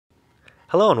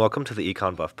Hello and welcome to the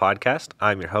EconBuff podcast.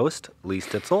 I'm your host, Lee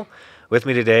Stitzel. With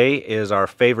me today is our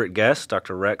favorite guest,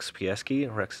 Dr. Rex Pjesky.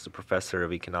 Rex is a professor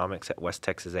of economics at West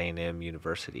Texas A&M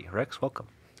University. Rex, welcome.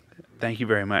 Thank you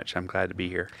very much. I'm glad to be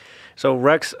here. So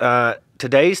Rex,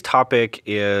 today's topic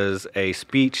is a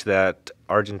speech that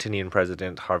Argentinian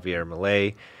President Javier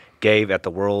Milei gave at the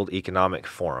World Economic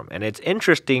Forum. And it's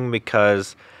interesting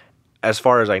because, as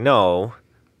far as I know,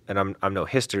 and I'm no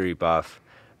history buff,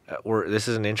 this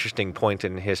is an interesting point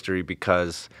in history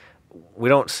because we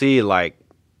don't see like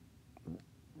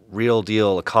real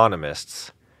deal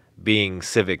economists being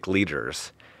civic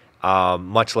leaders,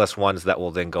 much less ones that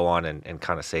will then go on and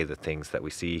kind of say the things that we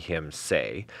see him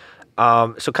say.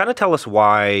 So kind of tell us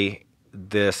why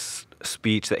this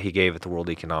speech that he gave at the World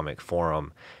Economic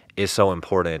Forum is so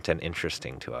important and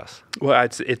interesting to us. Well,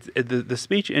 the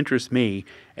speech interests me,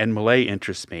 and Milei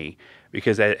interests me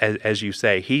because, as you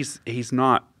say, he's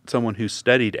not someone who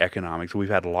studied economics. We've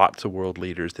had lots of world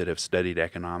leaders that have studied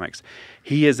economics.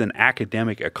 He is an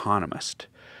academic economist,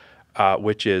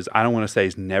 which is, I don't want to say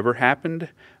has never happened,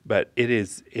 but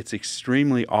it's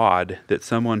extremely odd that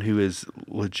someone who is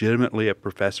legitimately a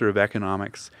professor of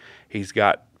economics, he's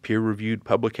got peer-reviewed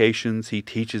publications, he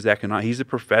teaches economics, he's a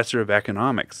professor of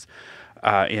economics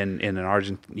at an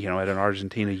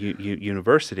Argentina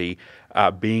university,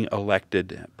 being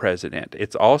elected president.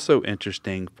 It's also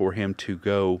interesting for him to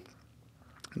go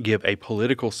give a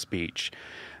political speech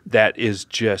that is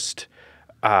just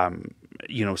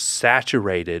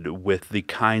saturated with the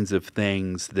kinds of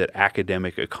things that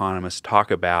academic economists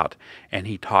talk about, and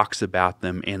he talks about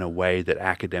them in a way that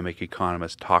academic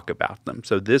economists talk about them.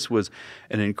 So this was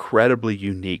an incredibly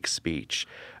unique speech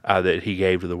that he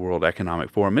gave to the World Economic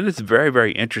Forum, and it's very,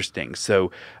 very interesting.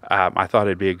 So I thought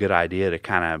it'd be a good idea to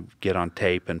kind of get on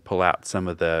tape and pull out some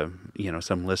of the,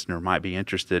 some listener might be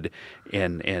interested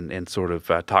in sort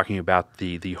of talking about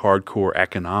the hardcore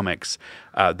economics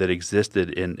that existed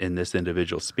in this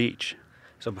individual speech.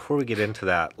 So before we get into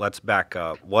that, let's back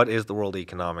up. What is the World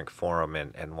Economic Forum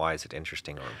and why is it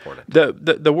interesting or important?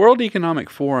 The World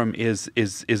Economic Forum is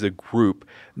a group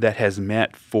that has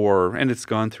met and it's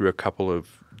gone through a couple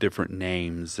of different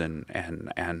names and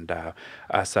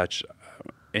such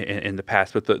in the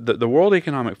past. But the World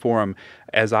Economic Forum,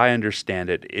 as I understand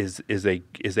it, is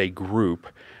a group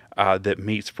that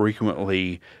meets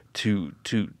frequently to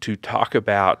talk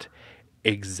about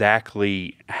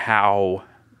exactly how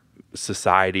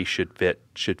society should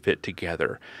fit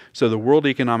together. So the World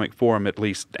Economic Forum, at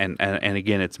least, and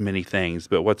again, it's many things,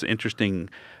 but what's interesting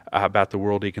about the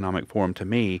World Economic Forum to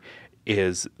me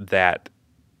is that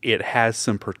it has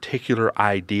some particular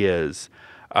ideas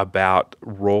about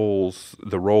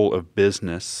the role of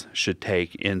business should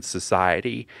take in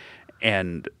society,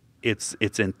 and its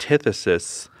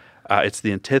antithesis. It's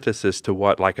the antithesis to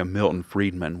what like a Milton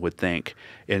Friedman would think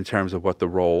in terms of what the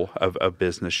role of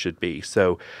business should be.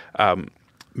 So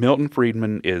Milton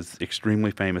Friedman is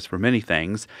extremely famous for many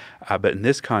things, but in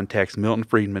this context, Milton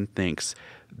Friedman thinks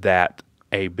that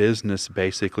a business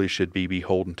basically should be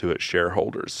beholden to its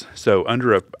shareholders. So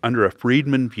under a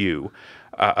Friedman view,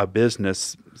 a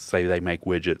business, say they make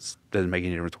widgets, doesn't make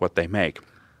any difference what they make.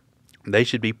 They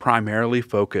should be primarily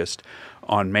focused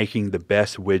on making the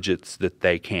best widgets that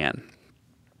they can.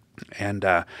 And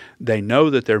they know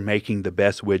that they're making the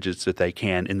best widgets that they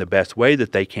can in the best way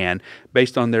that they can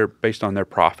based on their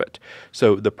profit.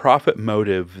 So the profit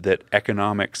motive that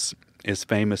economics is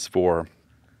famous for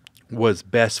was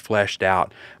best fleshed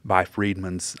out by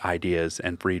Friedman's ideas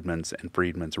and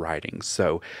Friedman's writings.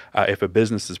 So if a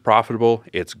business is profitable,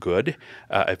 it's good.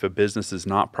 If a business is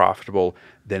not profitable,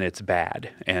 then it's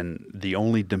bad. And the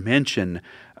only dimension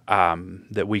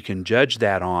that we can judge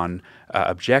that on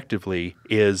objectively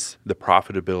is the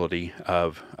profitability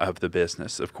of the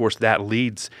business. Of course, that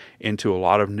leads into a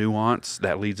lot of nuance.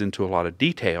 That leads into a lot of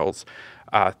details.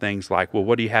 Things like, well,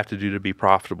 what do you have to do to be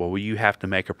profitable? Well, you have to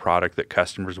make a product that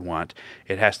customers want.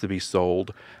 It has to be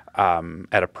sold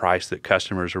at a price that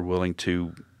customers are willing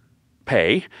to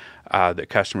pay, that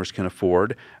customers can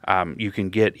afford. You can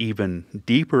get even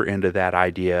deeper into that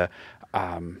idea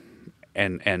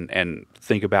and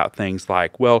think about things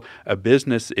like, well, a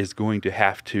business is going to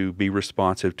have to be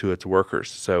responsive to its workers.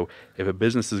 So if a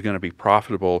business is going to be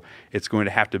profitable, it's going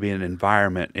to have to be an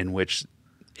environment in which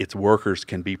its workers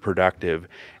can be productive,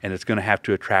 and it's going to have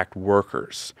to attract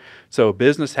workers. So a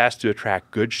business has to attract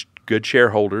good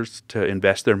shareholders to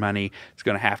invest their money. It's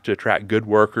going to have to attract good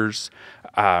workers,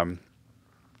 to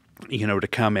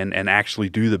come and actually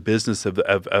do the business of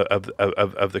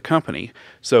the company.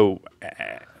 So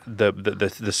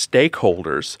the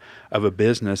stakeholders of a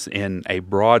business in a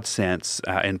broad sense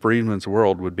in Friedman's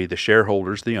world would be the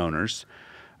shareholders, the owners,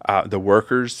 the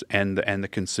workers, and the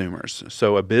consumers.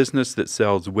 So a business that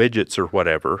sells widgets or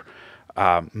whatever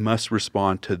must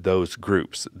respond to those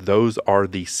groups. Those are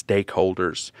the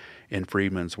stakeholders in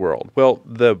Friedman's world. Well,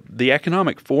 the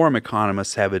Economic Forum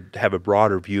economists have a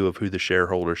broader view of who the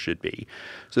shareholders should be.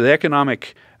 So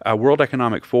the World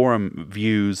Economic Forum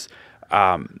views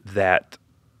that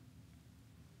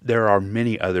there are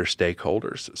many other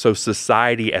stakeholders. So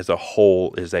society as a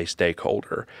whole is a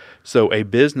stakeholder. So a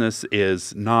business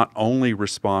is not only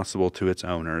responsible to its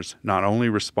owners, not only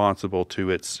responsible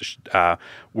to its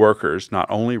workers, not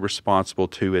only responsible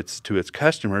to its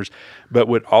customers, but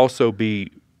would also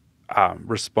be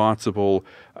responsible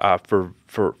for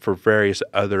various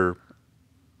other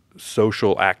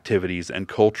social activities and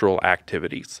cultural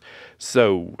activities.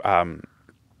 So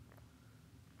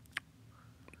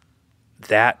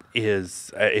that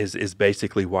is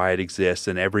basically why it exists,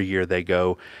 and every year they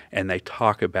go and they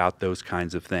talk about those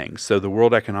kinds of things. So the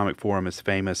World Economic Forum is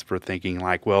famous for thinking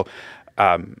like, well,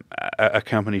 a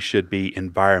company should be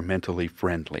environmentally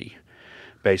friendly,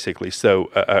 basically.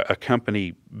 So a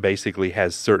company basically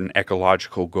has certain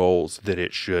ecological goals that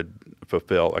it should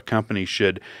fulfill. A company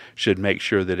should make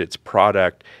sure that its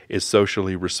product is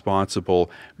socially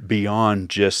responsible beyond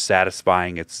just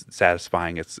satisfying its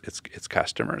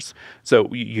customers.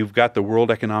 So you've got the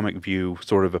world economic view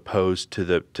sort of opposed to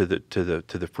the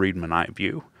Friedmanite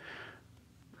view.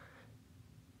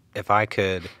 If I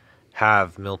could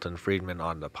have Milton Friedman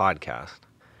on the podcast,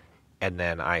 and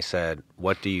then I said,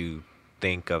 "What do you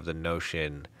think of the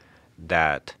notion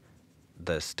that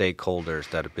the stakeholders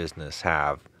that a business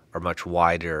have are much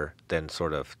wider than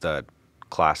sort of the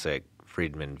classic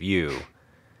Friedman view,"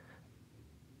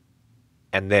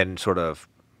 and then sort of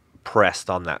pressed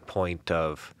on that point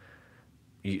of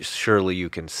surely you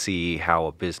can see how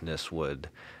a business would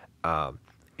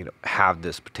have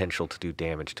this potential to do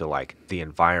damage to like the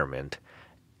environment,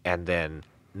 and then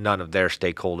none of their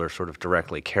stakeholders sort of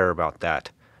directly care about that.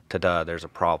 Ta-da, there's a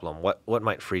problem. What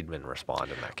might Friedman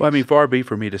respond in that case? Well, I mean, far be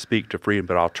for me to speak to Friedman,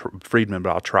 but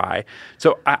I'll try.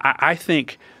 So I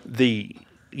think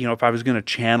if I was going to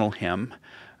channel him,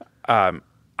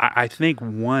 I think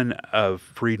one of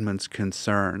Friedman's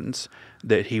concerns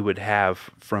that he would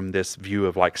have from this view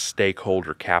of like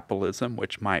stakeholder capitalism,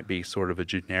 which might be sort of a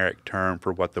generic term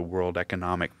for what the World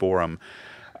Economic Forum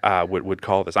would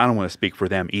call this. I don't want to speak for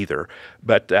them either,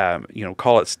 but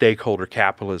call it stakeholder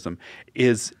capitalism.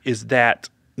 Is that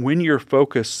when you're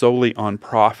focused solely on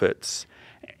profits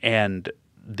and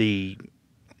the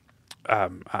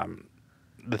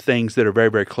things that are very,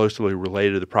 very closely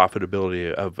related to the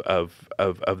profitability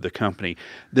of the company,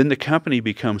 then the company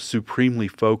becomes supremely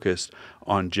focused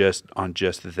on just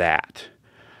that,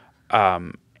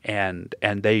 and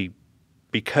they,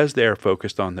 because they are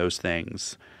focused on those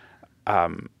things.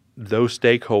 Those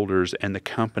stakeholders and the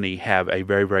company have a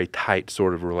very, very tight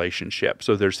sort of relationship.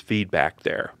 So there's feedback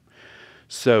there.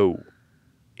 So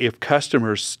if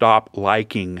customers stop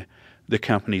liking the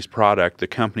company's product, the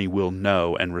company will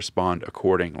know and respond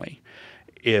accordingly.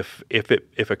 If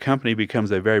a company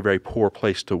becomes a very, very poor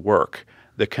place to work,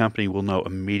 the company will know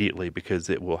immediately because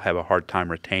it will have a hard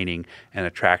time retaining and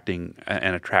attracting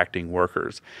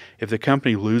workers. If the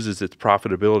company loses its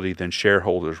profitability, then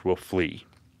shareholders will flee.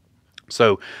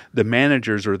 So the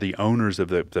managers or the owners of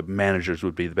the managers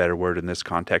would be the better word in this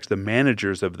context. The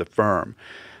managers of the firm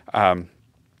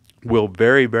will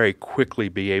very, very quickly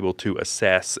be able to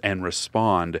assess and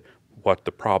respond what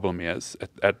the problem is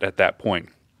at that point.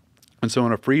 And so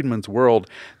in a Friedman's world,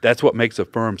 that's what makes a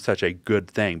firm such a good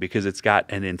thing, because it's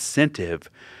got an incentive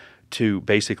to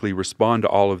basically respond to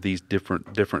all of these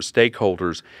different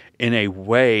stakeholders in a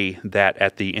way that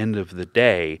at the end of the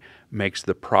day makes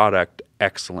the product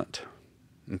excellent.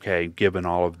 Okay, given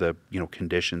all of the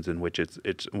conditions in which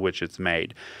it's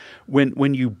made,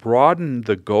 when you broaden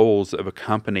the goals of a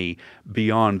company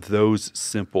beyond those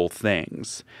simple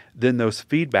things, then those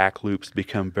feedback loops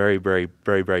become very, very,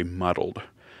 very, very muddled.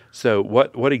 So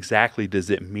what exactly does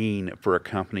it mean for a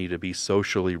company to be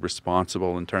socially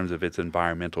responsible in terms of its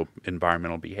environmental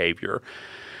behavior?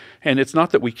 And it's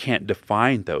not that we can't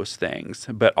define those things,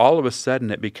 but all of a sudden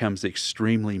it becomes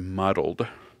extremely muddled.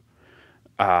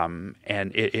 And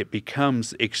it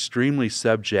becomes extremely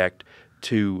subject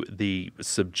to the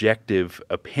subjective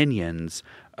opinions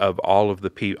of all of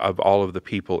the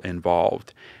people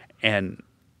involved, and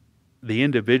the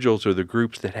individuals or the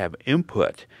groups that have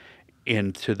input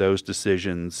into those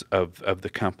decisions of the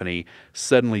company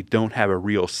suddenly don't have a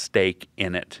real stake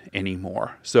in it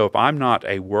anymore. So if I'm not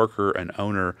a worker, an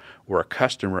owner, or a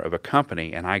customer of a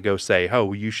company, and I go say, oh,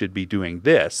 well, you should be doing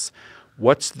this,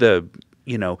 what's the,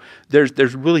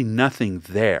 there's really nothing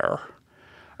there.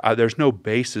 There's no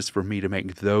basis for me to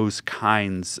make those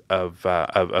kinds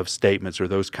of statements or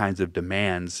those kinds of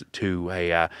demands to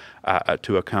a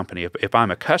company. If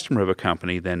I'm a customer of a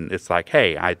company, then it's like,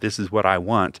 hey, this is what I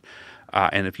want,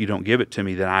 and if you don't give it to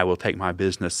me, then I will take my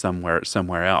business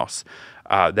somewhere else.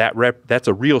 That's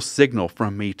a real signal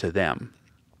from me to them,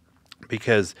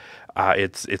 because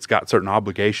it's got certain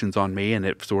obligations on me, and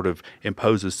it sort of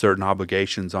imposes certain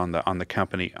obligations on the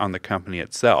company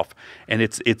itself, and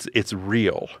it's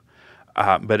real.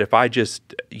 But if I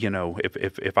just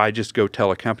if I just go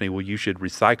tell a company, well, you should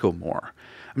recycle more,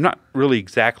 I'm not really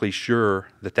exactly sure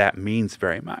that means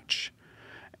very much.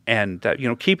 And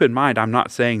keep in mind, I'm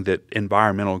not saying that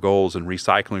environmental goals and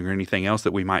recycling or anything else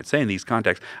that we might say in these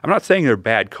contexts, I'm not saying they're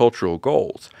bad cultural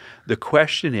goals. The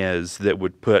question is that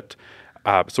would put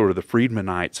sort of the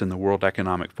Friedmanites and the World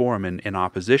Economic Forum in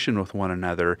opposition with one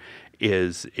another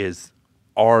is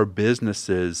are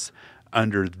businesses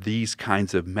under these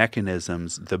kinds of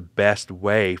mechanisms the best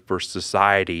way for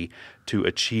society to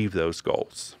achieve those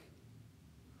goals?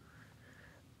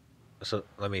 So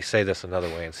let me say this another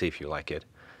way and see if you like it.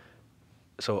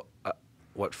 So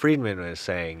what Friedman is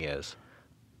saying is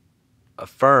a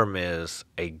firm is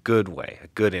a good way, a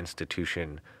good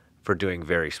institution for doing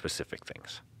very specific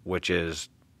things, which is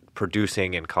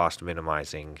producing and cost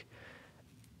minimizing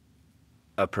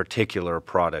a particular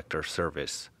product or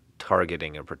service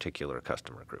targeting a particular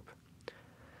customer group.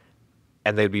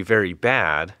 And they'd be very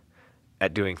bad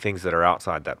at doing things that are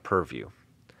outside that purview.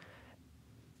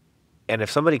 And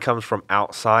if somebody comes from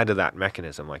outside of that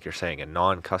mechanism, like you're saying, a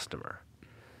non-customer,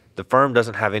 the firm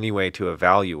doesn't have any way to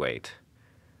evaluate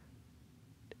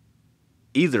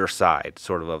either side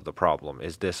sort of the problem.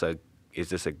 Is this a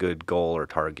good goal or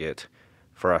target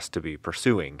for us to be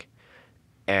pursuing?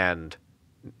 And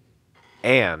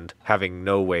having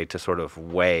no way to sort of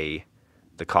weigh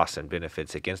the costs and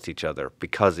benefits against each other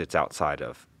because it's outside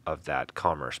of that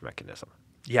commerce mechanism.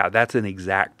 Yeah, that's an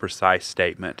exact, precise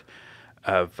statement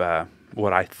of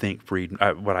what I think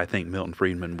Milton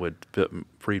Friedman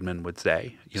would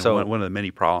say. So one of the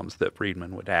many problems that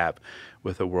Friedman would have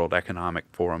with the World Economic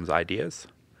Forum's ideas.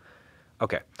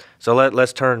 Okay, so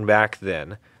let's turn back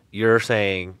then. You're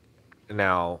saying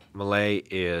now Milei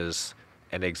is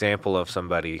an example of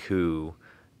somebody who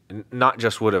not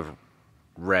just would have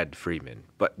read Friedman,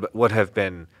 but would have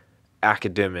been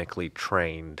academically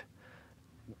trained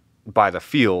by the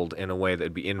field in a way that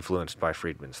would be influenced by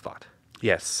Friedman's thought.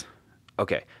 Yes.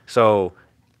 Okay, so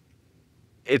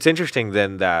it's interesting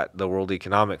then that the World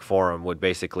Economic Forum would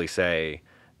basically say,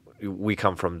 we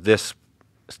come from this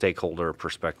stakeholder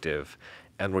perspective,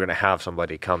 and we're going to have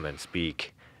somebody come and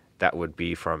speak that would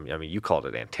be from, you called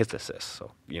it antithesis,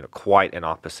 so, quite an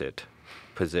opposite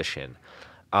position.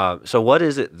 So what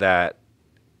is it that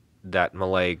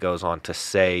Milei goes on to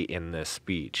say in this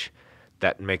speech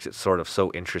that makes it sort of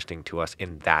so interesting to us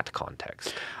in that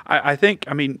context? I think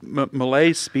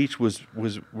Milei's speech was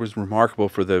remarkable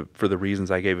for the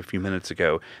reasons I gave a few minutes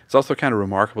ago. It's also kind of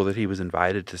remarkable that he was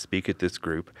invited to speak at this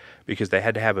group, because they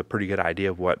had to have a pretty good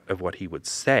idea of what he would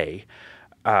say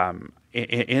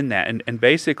in that. And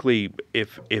basically,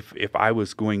 if I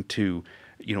was going to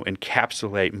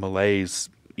encapsulate Milei's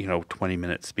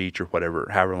 20-minute speech or whatever,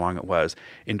 however long it was,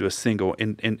 into a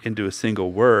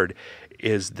single word,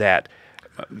 is that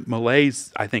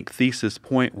Milei's, I think, thesis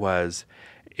point was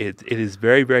it is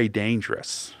very, very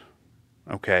dangerous.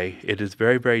 Okay, it is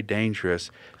very, very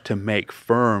dangerous to make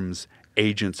firms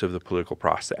agents of the political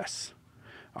process.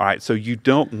 All right, so you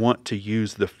don't want to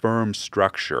use the firm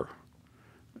structure.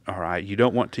 All right, you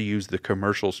don't want to use the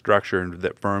commercial structure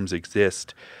that firms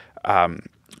exist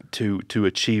to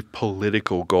achieve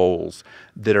political goals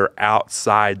that are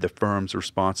outside the firm's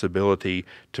responsibility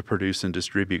to produce and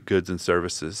distribute goods and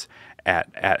services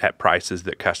at prices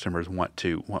that customers want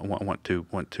to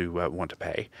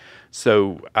pay.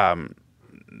 So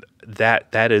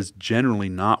that is generally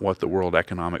not what the World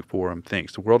Economic Forum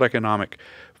thinks. The World Economic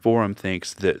Forum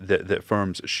thinks that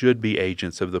firms should be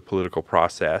agents of the political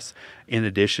process in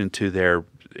addition to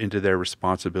their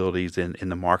responsibilities in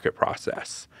the market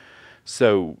process.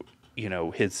 So,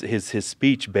 his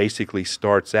speech basically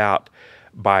starts out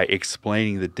by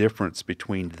explaining the difference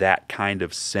between that kind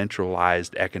of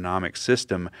centralized economic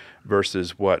system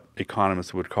versus what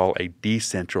economists would call a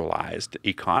decentralized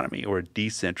economy, or a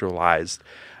decentralized,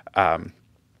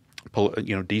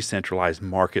 decentralized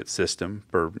market system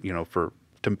for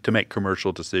to make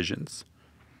commercial decisions.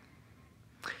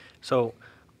 So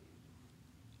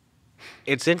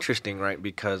it's interesting, right?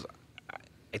 Because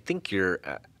I think your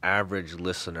average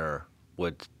listener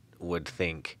would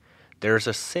think there's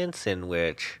a sense in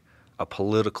which a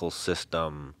political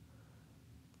system,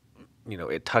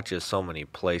 it touches so many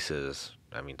places.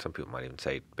 I mean, some people might even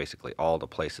say basically all the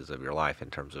places of your life in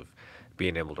terms of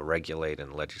being able to regulate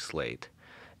and legislate.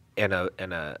 And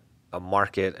a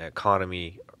market, an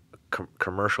economy,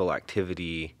 commercial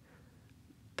activity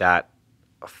that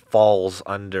falls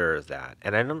under that.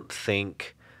 And I don't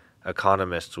think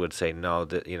economists would say no,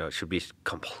 that it should be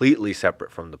completely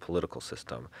separate from the political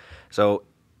system. So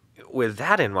with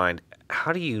that in mind,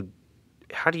 how do you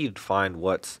define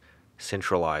what's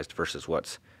centralized versus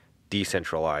what's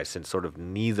decentralized, since sort of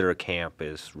neither camp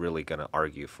is really going to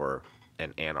argue for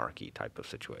an anarchy type of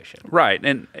situation? Right,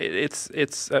 and it's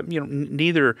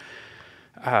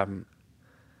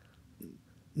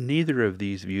neither of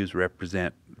these views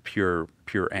represent pure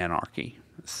anarchy.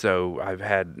 So I've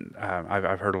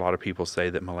heard a lot of people say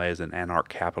that Milei is an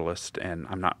anarch-capitalist, and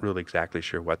I'm not really exactly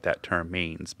sure what that term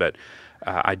means, but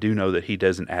I do know that he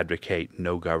doesn't advocate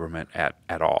no government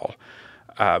at all.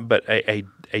 But a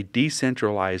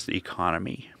decentralized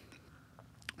economy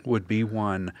would be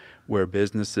one where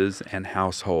businesses and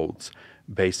households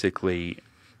basically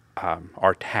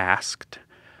are tasked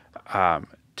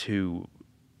to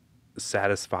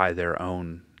satisfy their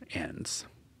own ends.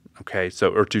 Okay,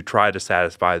 so or to try to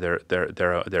satisfy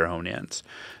their own ends.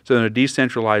 So in a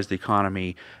decentralized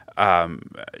economy,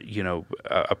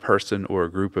 a person or a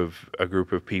group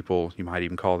of people, you might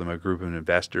even call them a group of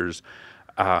investors,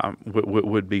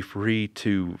 would be free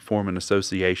to form an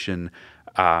association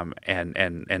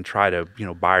and try to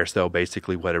buy or sell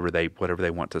basically whatever they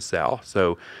want to sell.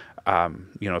 So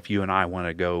if you and I want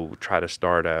to go try to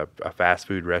start a fast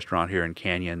food restaurant here in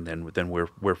Canyon, then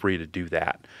we're free to do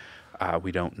that.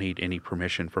 We don't need any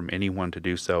permission from anyone to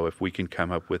do so. If we can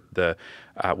come up with the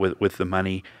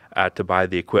money to buy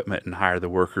the equipment and hire the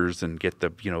workers and get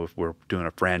the if we're doing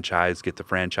a franchise, get the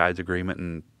franchise agreement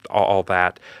and all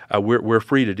that, we're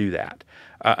free to do that.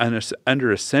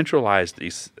 Under a centralized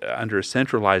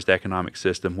economic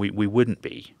system, we wouldn't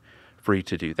be free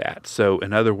to do that. So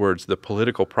in other words, the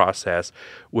political process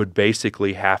would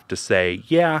basically have to say,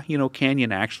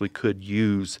 Canyon actually could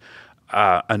use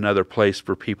another place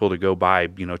for people to go buy,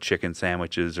 chicken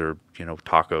sandwiches or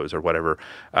tacos or whatever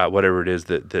it is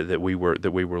that we were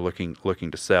looking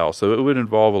to sell. So it would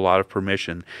involve a lot of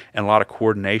permission and a lot of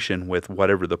coordination with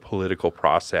whatever the political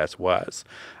process was.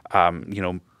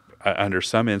 Under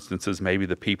some instances, maybe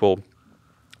the people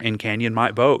in Canyon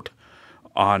might vote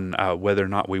on whether or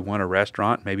not we want a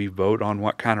restaurant. Maybe vote on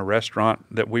what kind of restaurant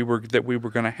that we were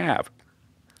going to have.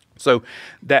 So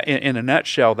that, in a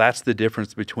nutshell, that's the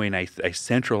difference between a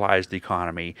centralized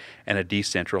economy and a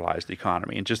decentralized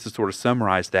economy. And just to sort of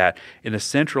summarize that, in a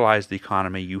centralized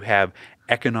economy, you have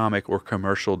economic or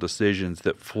commercial decisions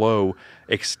that flow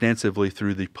extensively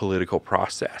through the political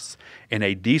process. In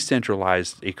a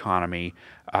decentralized economy,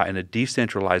 in a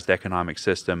decentralized economic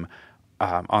system,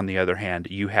 on the other hand,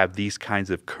 you have these kinds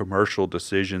of commercial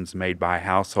decisions made by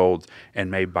households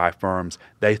and made by firms.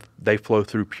 They flow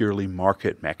through purely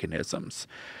market mechanisms.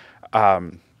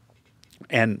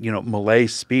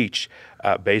 Milei's speech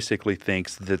basically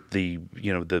thinks that the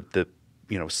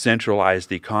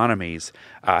centralized economies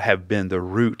have been the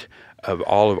root of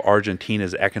all of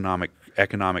Argentina's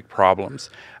economic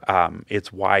problems.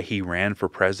 It's why he ran for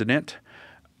president.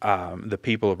 The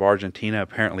people of Argentina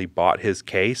apparently bought his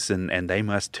case, and they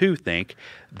must too think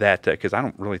that, because I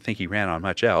don't really think he ran on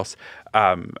much else,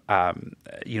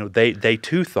 they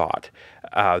too thought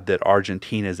that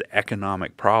Argentina's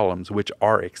economic problems, which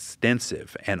are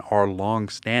extensive and are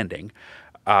long-standing,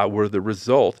 were the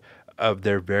result of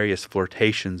their various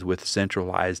flirtations with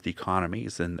centralized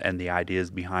economies and the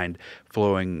ideas behind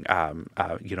flowing,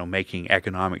 making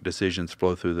economic decisions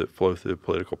flow through the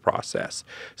political process.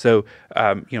 So,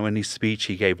 in his speech,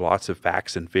 he gave lots of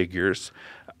facts and figures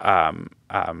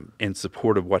in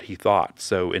support of what he thought.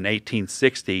 So, in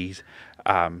 1860s,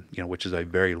 which is a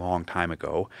very long time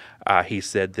ago, he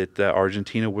said that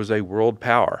Argentina was a world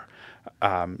power.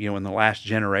 In the last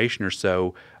generation or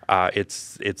so,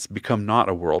 it's become not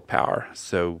a world power.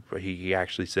 So he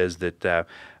actually says that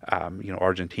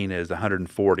Argentina is the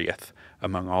 140th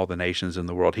among all the nations in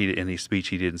the world. In his speech,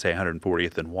 he didn't say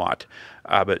 140th in what,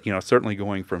 but certainly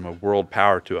going from a world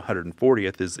power to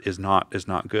 140th is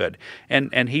not good.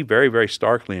 And he very, very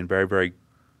starkly and very, very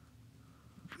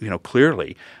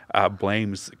clearly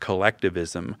blames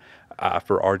collectivism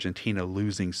for Argentina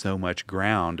losing so much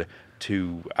ground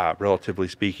to relatively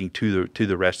speaking, to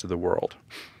the rest of the world.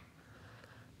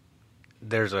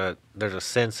 There's a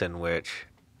sense in which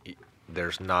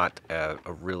there's not a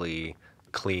really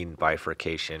clean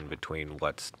bifurcation between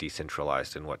what's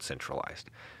decentralized and what's centralized.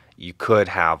 You could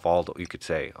have you could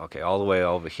say, okay, all the way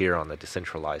over here on the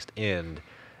decentralized end,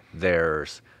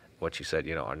 there's what you said,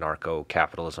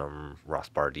 anarcho-capitalism,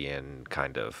 Rothbardian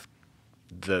kind of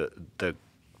the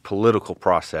political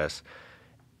process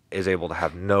is able to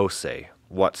have no say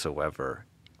whatsoever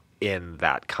in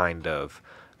that kind of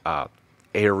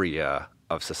area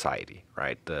of society,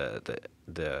 right? The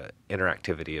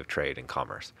interactivity of trade and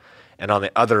commerce. And on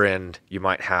the other end, you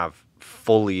might have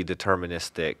fully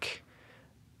deterministic,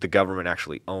 the government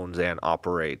actually owns and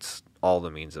operates all the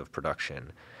means of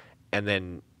production. And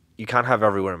then you kind of have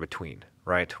everywhere in between,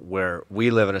 right? Where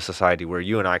we live in a society where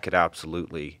you and I could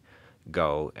absolutely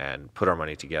go and put our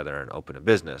money together and open a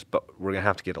business, but we're going to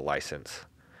have to get a license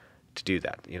to do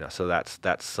that. So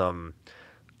that's some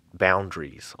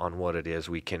boundaries on what it is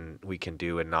we can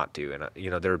do and not do. And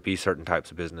there would be certain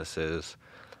types of businesses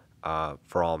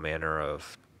for all manner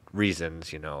of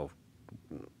reasons. You're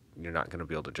not going to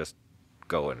be able to just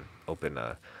go and open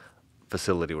a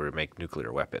facility where we make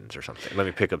nuclear weapons or something. Let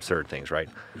me pick absurd things, right?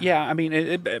 Yeah, I mean,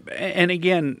 and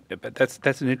again,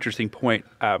 that's an interesting point.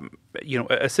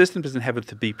 A system doesn't have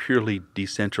to be purely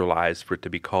decentralized for it to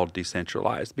be called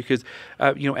decentralized, because,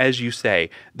 as you say,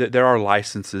 there are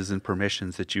licenses and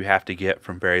permissions that you have to get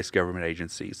from various government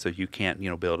agencies. So you can't,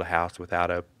 build a house without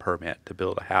a permit to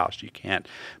build a house. You can't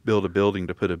build a building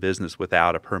to put a business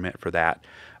without a permit for that.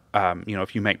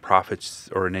 If you make profits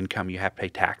or an income, you have to pay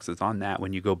taxes on that.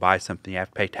 When you go buy something, you have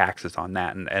to pay taxes on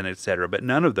that, and et cetera. But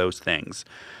none of those things,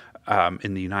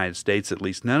 in the United States at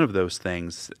least, none of those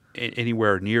things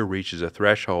anywhere near reaches a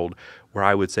threshold where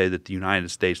I would say that the United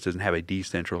States doesn't have a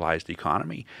decentralized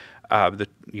economy.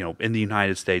 In the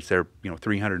United States, there are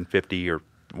 350 or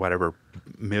whatever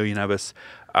million of us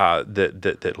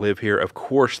that live here. Of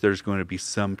course, there's going to be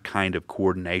some kind of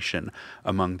coordination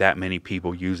among that many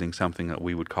people using something that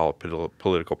we would call a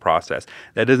political process.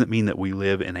 That doesn't mean that we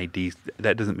live in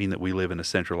a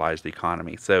centralized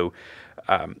economy. So,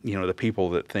 the people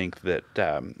that think that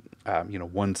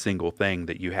one single thing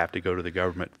that you have to go to the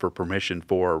government for permission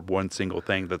for, one single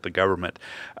thing that the government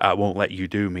won't let you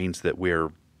do, means that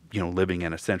we're living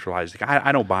in a centralized.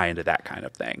 I don't buy into that kind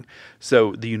of thing.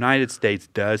 So the United States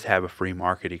does have a free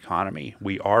market economy.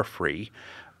 We are free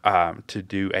to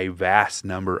do a vast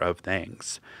number of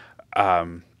things.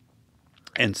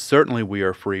 And certainly we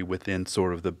are free within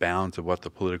sort of the bounds of what the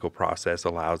political process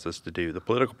allows us to do. The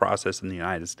political process in the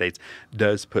United States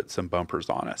does put some bumpers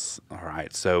on us. All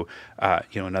right. So,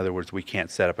 in other words, we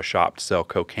can't set up a shop to sell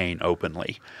cocaine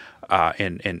openly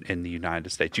in the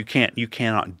United States. You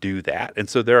cannot do that. And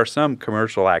so there are some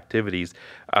commercial activities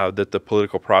that the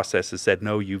political process has said,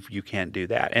 no, you can't do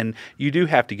that. And you do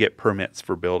have to get permits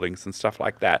for buildings and stuff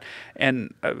like that.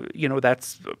 And,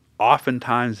 that's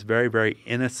oftentimes very, very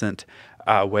innocent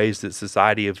ways that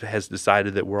society has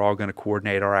decided that we're all going to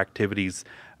coordinate our activities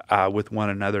with one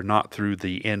another, not through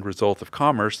the end result of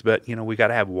commerce, but we got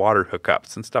to have water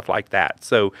hookups and stuff like that.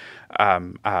 So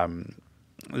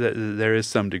there is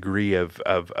some degree of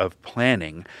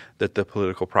planning that the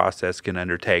political process can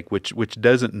undertake, which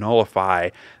doesn't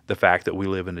nullify the fact that we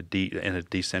live in a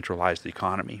decentralized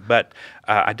economy. But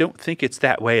I don't think it's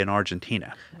that way in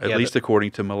Argentina, at least according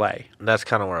to Milei. That's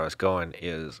kind of where I was going.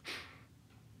 Is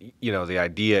the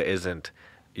idea isn't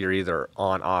you're either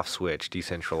on, off switch,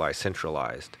 decentralized,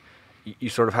 centralized. You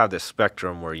sort of have this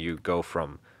spectrum where you go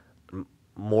from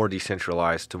more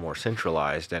decentralized to more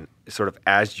centralized, and sort of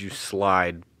as you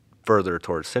slide further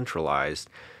towards centralized,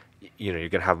 you're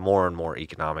going to have more and more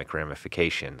economic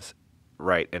ramifications,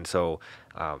 right? And so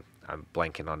I'm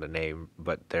blanking on the name,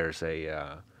 but there's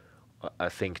a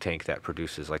think tank that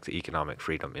produces like the economic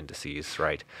freedom indices,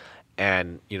 right?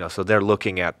 And so they're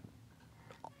looking at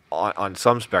on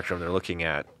some spectrum, they're looking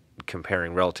at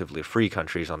comparing relatively free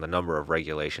countries on the number of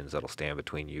regulations that'll stand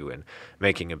between you and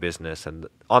making a business. And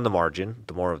on the margin,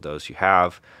 the more of those you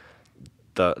have,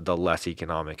 the less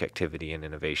economic activity and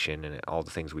innovation and all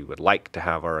the things we would like to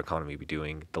have our economy be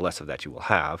doing, the less of that you will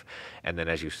have. And then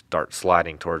as you start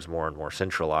sliding towards more and more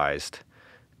centralized,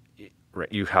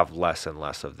 you have less and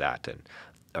less of that. And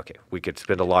okay, we could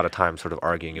spend a lot of time sort of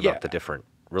arguing about the different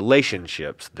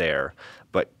relationships there,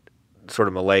 but sort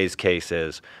of Milei's case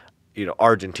is,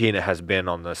 Argentina has been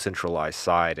on the centralized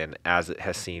side, and as it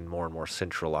has seen more and more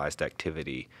centralized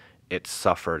activity, it's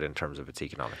suffered in terms of its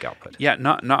economic output. Yeah,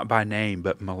 not by name,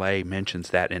 but Milei mentions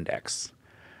that index.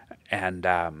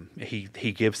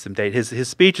 he gives some data. His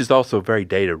speech is also very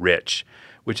data rich,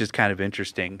 which is kind of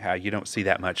interesting. You don't see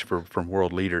that much from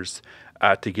world leaders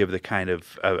to give the kind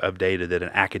of data that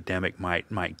an academic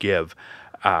might give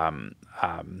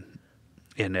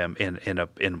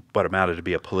in what amounted to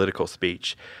be a political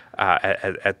speech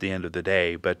at the end of the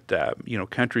day. But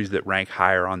countries that rank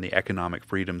higher on the economic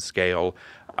freedom scale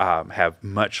have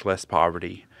much less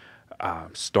poverty.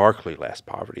 Starkly less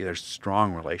poverty. There's a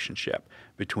strong relationship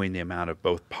between the amount of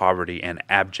both poverty and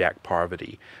abject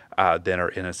poverty that are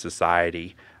in a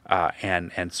society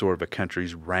and sort of a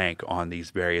country's rank on these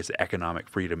various economic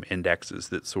freedom indexes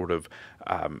that sort of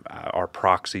are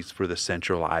proxies for the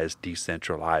centralized,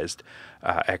 decentralized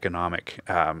economic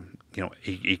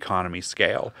economy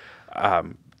scale.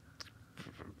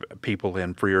 People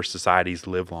in freer societies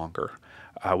live longer.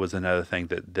 Was another thing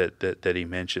that he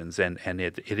mentions, and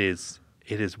it is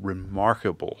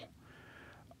remarkable,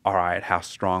 all right, how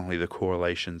strongly the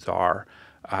correlations are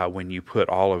when you put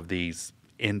all of these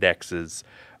indexes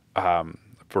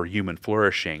for human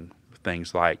flourishing,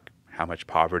 things like how much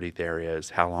poverty there is,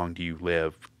 how long do you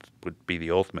live, would be the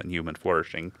ultimate in human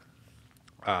flourishing,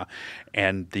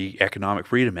 and the economic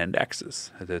freedom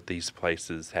indexes that these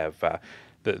places have,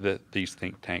 that these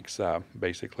think tanks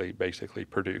basically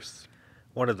produce.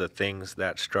 One of the things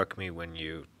that struck me when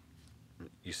you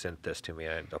sent this to me,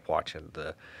 I ended up watching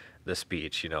the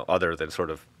speech, other than sort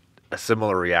of a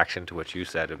similar reaction to what you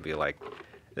said and be like,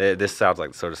 this sounds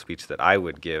like the sort of speech that I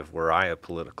would give were I a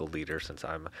political leader, since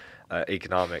I'm an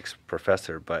economics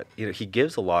professor. But he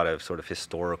gives a lot of sort of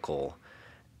historical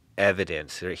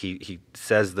evidence. He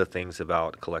says the things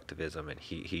about collectivism, and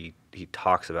he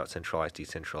talks about centralized,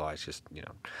 decentralized, just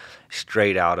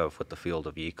straight out of what the field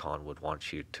of econ would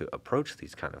want you to approach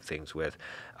these kind of things with.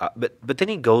 But then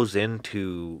he goes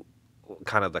into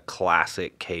kind of the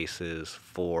classic cases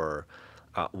for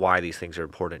why these things are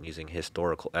important using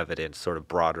historical evidence, sort of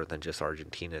broader than just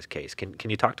Argentina's case. Can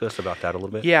you talk to us about that a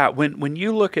little bit? Yeah, when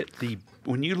you look at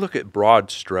broad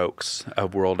strokes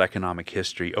of world economic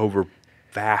history over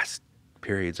vast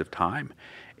periods of time,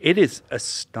 it is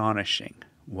astonishing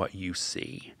what you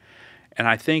see. And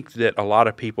I think that a lot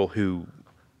of people who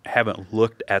haven't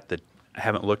looked at the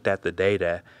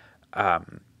data,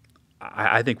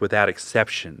 I think without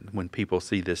exception, when people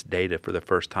see this data for the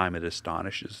first time, it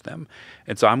astonishes them.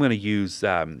 And so I'm going to use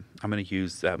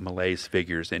Milei's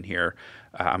figures in here.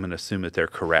 I'm going to assume that they're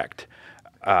correct,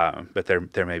 but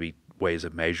there may be ways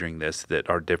of measuring this that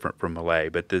are different from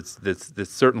Milei. But this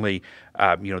certainly,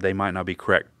 they might not be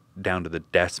correct down to the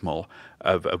decimal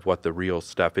of what the real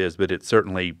stuff is, but it's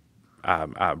certainly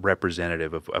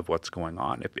representative of what's going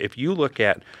on. If you look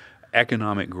at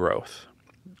economic growth,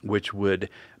 which would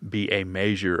be a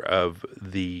measure of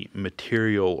the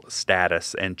material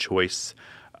status and choice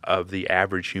of the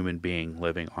average human being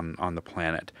living on the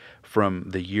planet from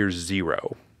the year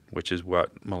zero, which is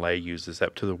what Milei uses,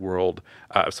 up to the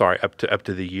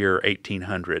year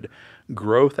 1800,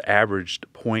 growth averaged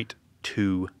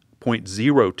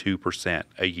 0.02%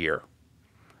 a year.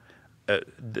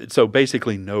 So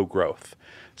basically no growth.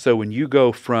 So when you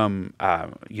go from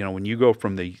from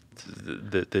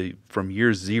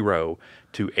year zero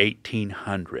to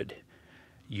 1800,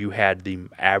 you had the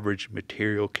average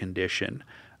material condition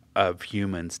of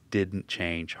humans didn't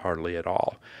change hardly at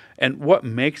all. And what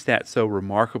makes that so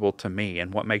remarkable to me,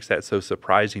 and what makes that so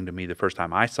surprising to me the first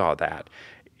time I saw that,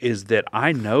 is that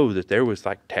I know that there was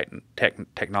like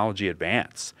technology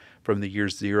advance from the year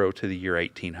zero to the year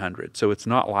 1800. So it's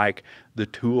not like the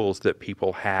tools that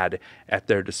people had at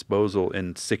their disposal in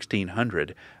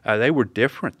 1600. They were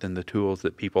different than the tools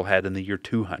that people had in the year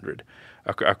 200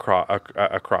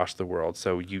 across the world.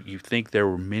 So you think there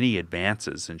were many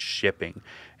advances in shipping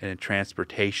and in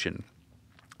transportation,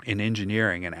 in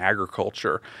engineering and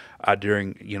agriculture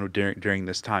during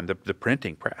this time. The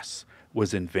printing press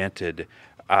was invented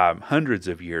hundreds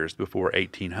of years before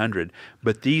 1800,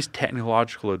 but these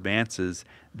technological advances,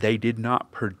 they did not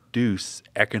produce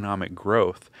economic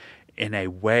growth in a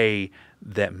way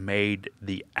that made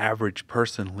the average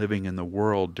person living in the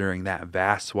world during that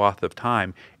vast swath of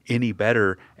time any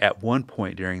better at one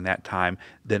point during that time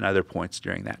than other points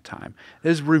during that time. It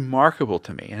is remarkable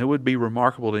to me, and it would be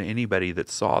remarkable to anybody that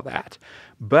saw that.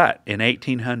 But in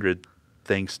 1800,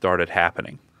 things started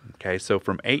happening. Okay, so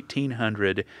from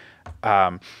 1800,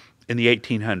 in the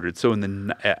 1800s, so in the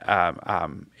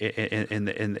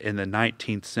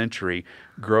 19th century,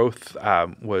 growth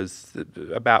was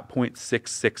about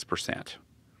 0.66%.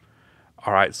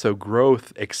 All right, so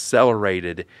growth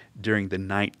accelerated during the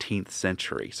 19th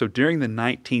century. So during the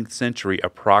 19th century,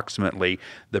 approximately,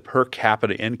 the per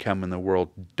capita income in the world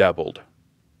doubled.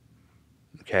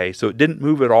 Okay, so it didn't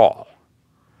move at all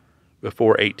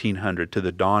before 1800 to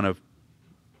the dawn of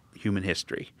human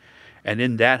history. And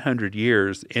in that 100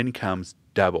 years, incomes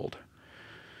doubled.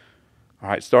 All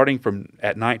right, starting from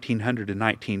at 1900 to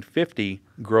 1950,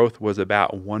 growth was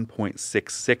about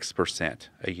 1.66%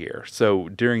 a year. So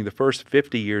during the first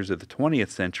 50 years of the 20th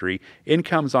century,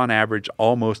 incomes on average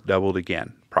almost doubled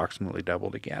again, approximately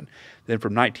doubled again. Then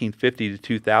from 1950 to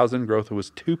 2000, growth was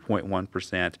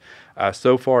 2.1%.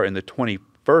 So far in the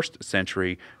 21st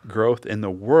century, growth in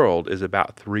the world is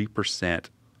about 3%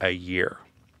 a year.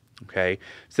 Okay,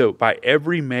 so by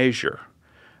every measure,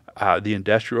 the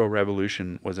Industrial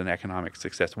Revolution was an economic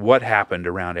success. What happened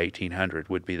around 1800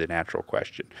 would be the natural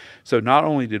question. So not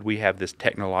only did we have this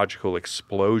technological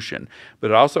explosion, but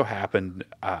it also happened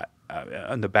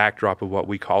on the backdrop of what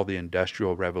we call the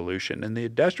Industrial Revolution. And the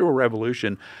Industrial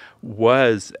Revolution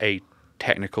was a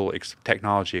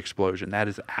technology explosion. That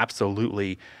is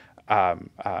absolutely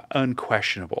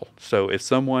unquestionable. So if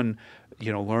someone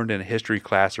learned in a history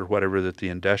class or whatever that the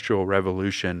Industrial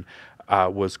Revolution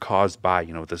was caused by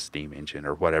the steam engine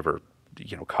or whatever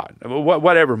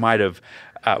whatever might have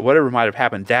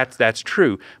happened, that's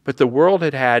true. But the world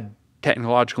had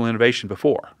technological innovation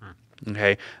before.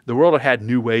 Okay, the world had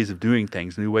new ways of doing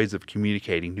things, new ways of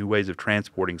communicating, new ways of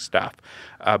transporting stuff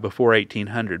before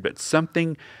 1800. But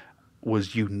something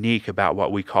was unique about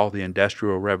what we call the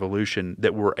Industrial Revolution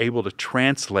that was able to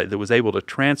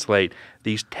translate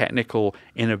these technical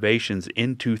innovations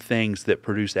into things that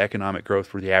produce economic growth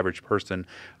for the average person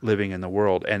living in the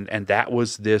world. And that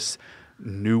was this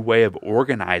new way of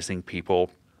organizing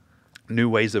people, new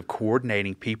ways of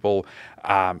coordinating people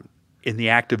in the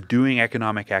act of doing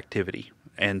economic activity.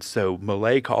 And so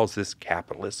Milei calls this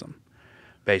capitalism,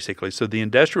 basically. So the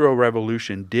Industrial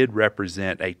Revolution did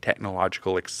represent a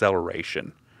technological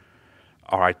acceleration,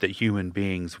 all right, that human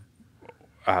beings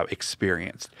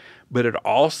experienced. But it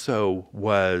also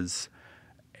was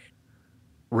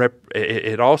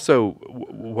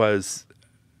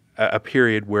a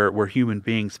period where human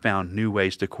beings found new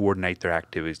ways to coordinate their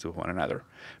activities with one another,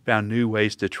 found new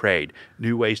ways to trade,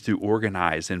 new ways to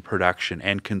organize in production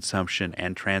and consumption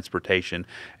and transportation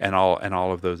and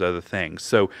all of those other things.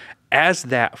 So as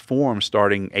that formed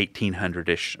starting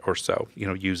 1800-ish or so,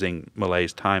 using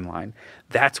Milei's timeline,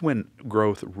 that's when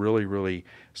growth really, really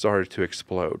started to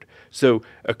explode. So,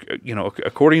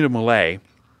 according to Milei,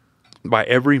 by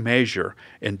every measure,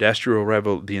 the Industrial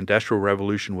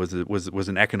Revolution was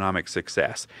an economic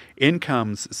success.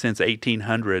 Incomes since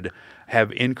 1800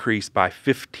 have increased by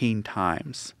 15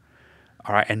 times.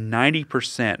 All right, and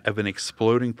 90% of an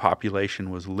exploding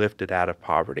population was lifted out of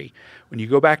poverty. When you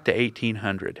go back to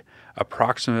 1800,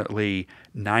 approximately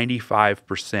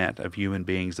 95% of human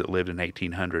beings that lived in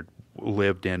 1800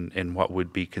 lived in what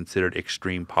would be considered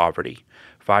extreme poverty.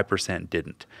 5%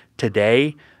 didn't.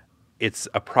 Today, it's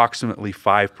approximately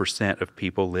 5% of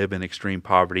people live in extreme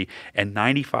poverty, and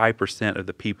 95% of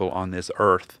the people on this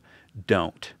earth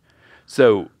don't.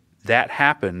 So that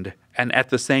happened, and at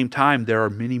the same time, there are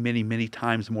many, many, many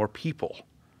times more people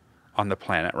on the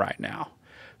planet right now.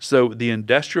 So the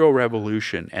Industrial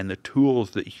Revolution and the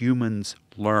tools that humans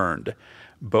learned,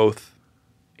 both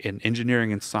in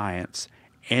engineering and science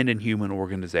and in human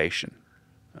organization,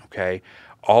 okay,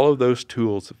 all of those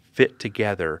tools fit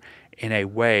together in a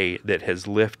way that has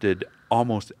lifted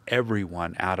almost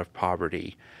everyone out of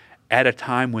poverty at a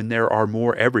time when there are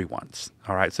more everyones.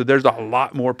 All right, so there's a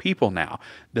lot more people now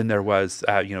than there was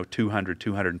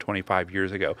 225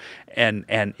 years ago, and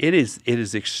it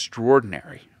is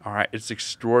extraordinary. All right, it's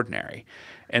extraordinary.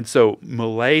 And so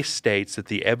Milei states that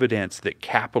the evidence that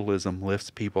capitalism lifts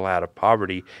people out of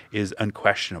poverty is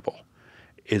unquestionable.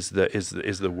 Is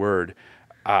the word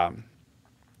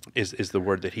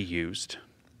that he used.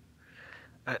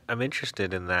 I'm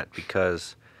interested in that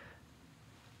because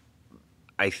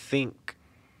I think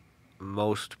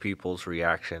most people's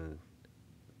reaction,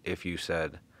 if you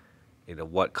said,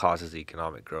 what causes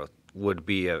economic growth, would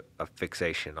be a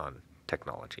fixation on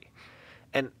technology.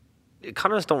 And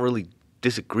economists don't really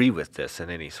disagree with this in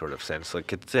any sort of sense.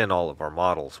 Like, it's in all of our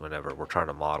models whenever we're trying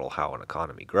to model how an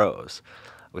economy grows.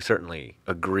 We certainly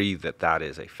agree that that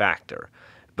is a factor.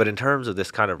 But in terms of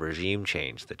this kind of regime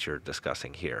change that you're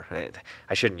discussing here,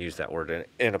 I shouldn't use that word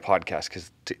in a podcast because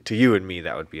to you and me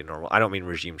that would be a normal. I don't mean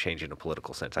regime change in a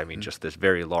political sense. I mean just this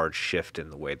very large shift in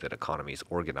the way that economies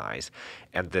organize,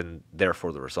 and then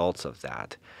therefore the results of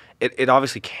that. It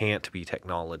obviously can't be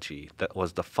technology that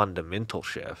was the fundamental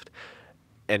shift.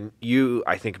 And you,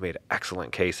 I think, made an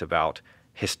excellent case about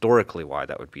historically why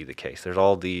that would be the case. There's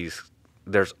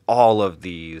all of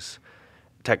these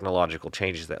technological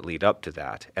changes that lead up to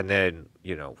that. And then,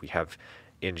 we have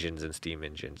engines and steam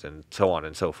engines and so on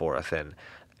and so forth, and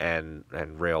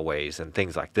railways and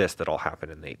things like this that all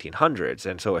happened in the 1800s.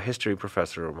 And so a history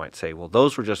professor might say, well,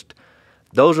 those are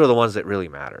the ones that really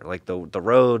matter, like the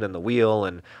road and the wheel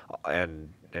and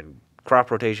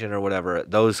crop rotation or whatever.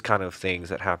 Those kind of things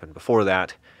that happened before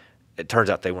that, it turns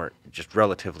out they weren't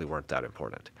that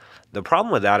important. The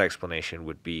problem with that explanation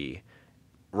would be,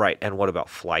 right, and what about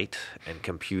flight and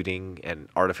computing and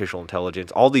artificial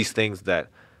intelligence? All these things that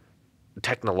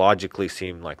technologically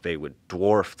seem like they would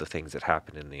dwarf the things that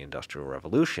happened in the Industrial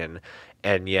Revolution,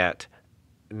 and yet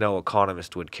no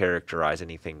economist would characterize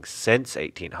anything since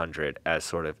 1800 as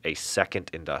sort of a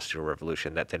second Industrial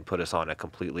Revolution that then put us on a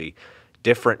completely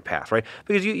different path, right?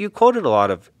 Because you quoted a lot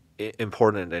of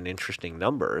important and interesting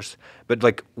numbers, but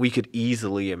like we could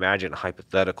easily imagine a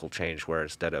hypothetical change where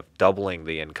instead of doubling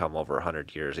the income over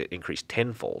 100 years, it increased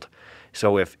tenfold.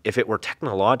 So if it were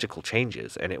technological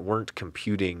changes and it weren't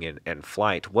computing and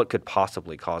flight, what could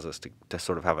possibly cause us to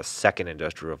sort of have a second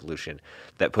industrial revolution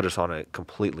that put us on a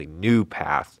completely new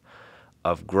path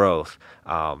of growth?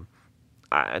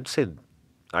 I'd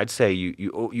say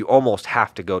you almost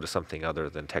have to go to something other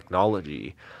than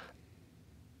technology,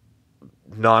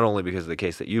 not only because of the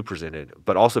case that you presented,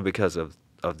 but also because of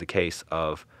the case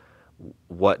of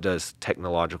what does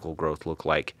technological growth look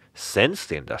like since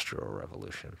the Industrial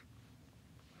Revolution.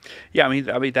 Yeah,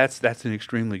 I mean that's an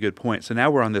extremely good point. So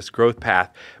now we're on this growth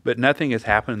path, but nothing has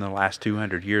happened in the last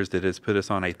 200 years that has put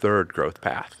us on a third growth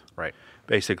path. Right.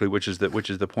 Basically, which is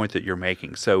the point that you're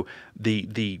making. So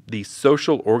the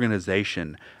social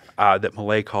organization that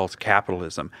Milei calls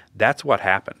capitalism, that's what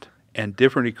happened. And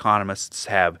different economists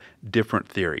have different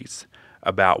theories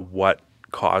about what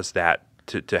caused that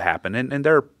to happen. And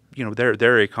there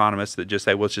are economists that just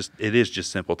say, well, it is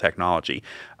just simple technology.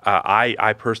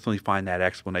 I personally find that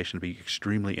explanation to be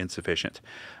extremely insufficient.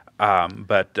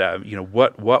 But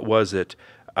what was it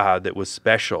that was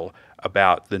special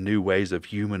about the new ways of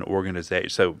human organization?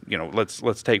 So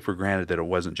let's take for granted that it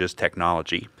wasn't just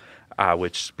technology,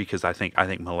 because I think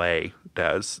Milei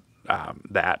does.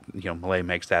 That Milei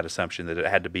makes that assumption that it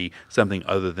had to be something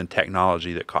other than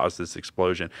technology that caused this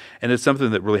explosion, and it's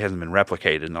something that really hasn't been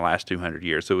replicated in the last 200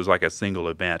 years. So it was like a single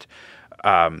event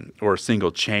or a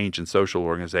single change in social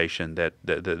organization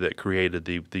that created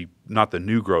the not the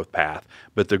new growth path,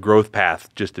 but the growth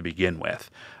path just to begin with.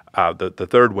 The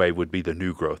third wave would be the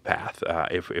new growth path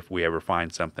if we ever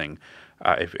find something.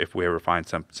 If we ever find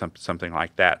something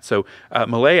like that. So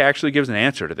Milei actually gives an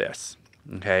answer to this.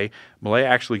 Okay, Milei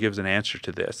actually gives an answer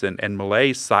to this, and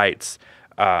Milei cites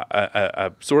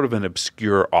a sort of an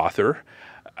obscure author,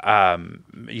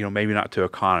 maybe not to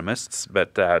economists,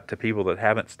 but to people that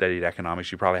haven't studied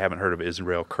economics. You probably haven't heard of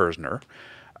Israel Kirzner.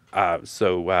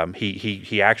 So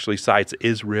he actually cites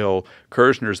Israel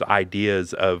Kirzner's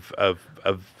ideas of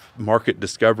market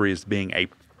discovery as being a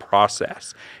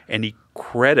process, and he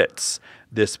credits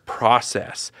this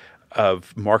process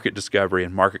of market discovery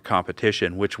and market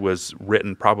competition, which was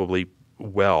written probably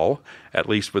well, at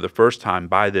least for the first time,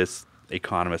 by this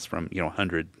economist from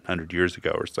 100 years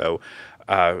ago or so,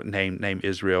 named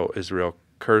Israel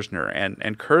Kirzner,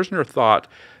 and Kirzner thought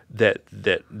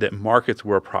that markets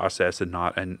were a process and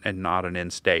not an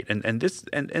end state, and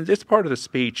this part of the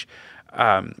speech,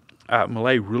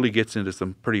 Milei really gets into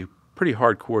some pretty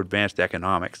hardcore advanced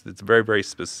economics. It's very, very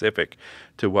specific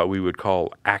to what we would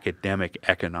call academic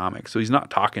economics. So he's not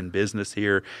talking business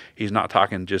here. He's not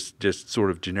talking just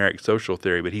sort of generic social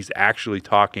theory, but he's actually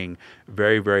talking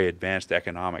very, very advanced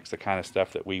economics, the kind of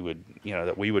stuff that we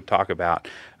would talk about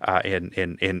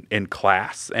in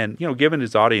class. And given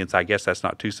his audience, I guess that's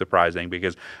not too surprising,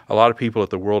 because a lot of people at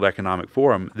the World Economic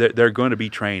Forum, they're going to be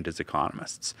trained as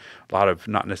economists. A lot of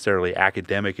not necessarily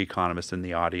academic economists in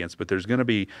the audience, but there's going to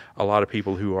be a lot of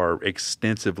people who are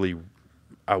extensively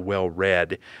well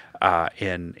read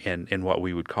in what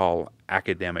we would call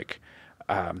academic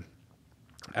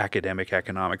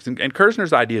economics. And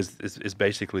Kirzner's idea is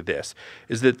basically this: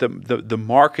 is that the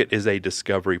market is a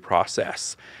discovery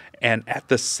process, and at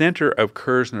the center of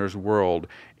Kirzner's world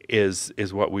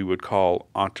is what we would call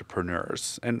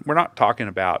entrepreneurs. And we're not talking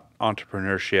about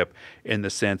entrepreneurship in the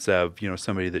sense of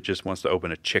somebody that just wants to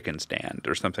open a chicken stand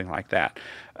or something like that.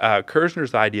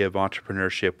 Kirzner's idea of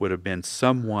entrepreneurship would have been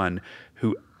someone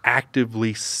who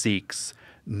actively seeks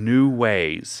new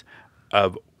ways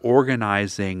of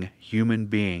organizing human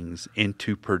beings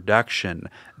into production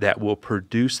that will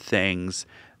produce things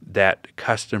that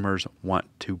customers want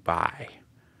to buy.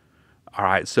 All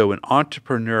right, so an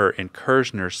entrepreneur in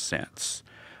Kirzner's sense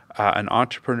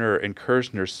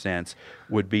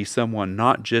would be someone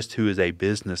not just who is a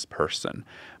business person,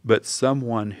 but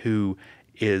someone who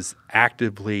is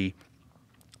actively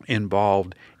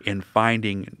involved in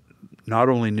finding not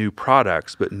only new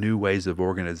products but new ways of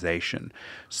organization.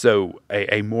 So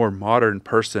a more modern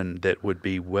person that would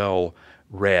be well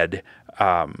read,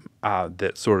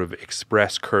 that sort of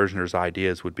express Kirzner's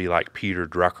ideas, would be like Peter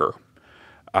Drucker,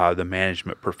 the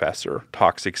management professor,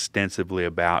 talks extensively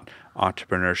about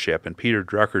entrepreneurship. And Peter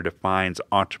Drucker defines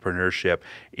entrepreneurship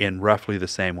in roughly the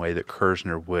same way that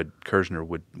Kirzner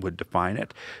would define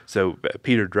it. So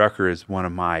Peter Drucker is one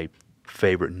of my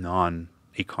favorite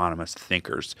non-economist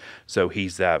thinkers. So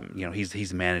he's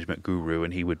he's a management guru,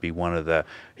 and he would be one of the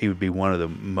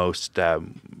most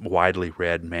widely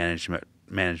read management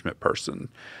person,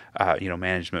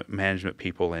 management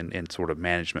people in sort of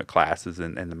management classes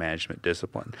and the management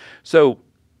discipline. So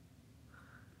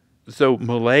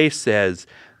Milei says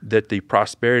that the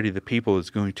prosperity of the people is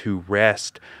going to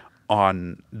rest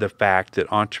on the fact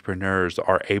that entrepreneurs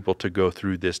are able to go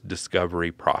through this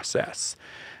discovery process.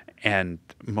 And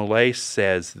Milei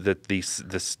says that the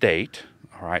state,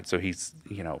 all right, so he's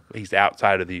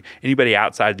outside of anybody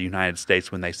outside the United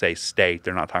States, when they say state,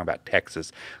 they're not talking about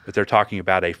Texas, but they're talking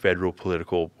about a federal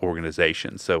political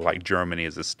organization. So like Germany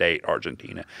is a state,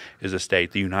 Argentina is a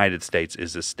state, the United States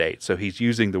is a state. So he's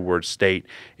using the word state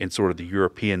in sort of the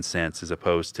European sense as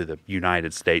opposed to the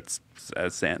United States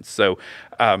sense. So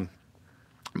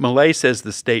Milei says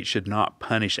the state should not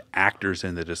punish actors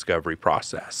in the discovery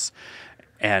process.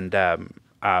 And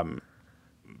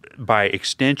by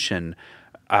extension,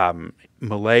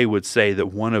 Milei would say that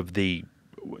one of the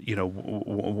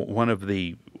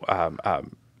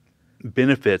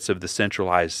benefits of the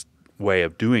centralized way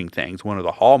of doing things, one of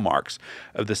the hallmarks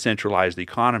of the decentralized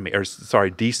economy,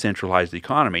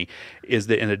 is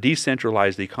that in a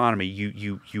decentralized economy,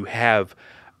 you have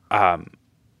an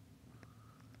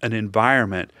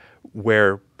environment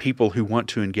where people who want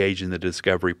to engage in the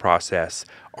discovery process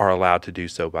are allowed to do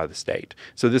so by the state.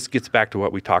 So this gets back to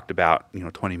what we talked about,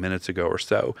 20 minutes ago or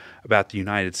so, about the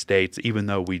United States. Even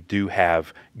though we do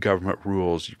have government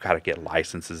rules, you've got to get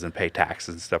licenses and pay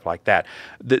taxes and stuff like that.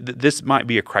 This might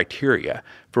be a criteria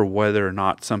for whether or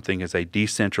not something is a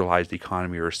decentralized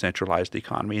economy or a centralized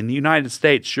economy. In the United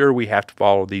States, sure, we have to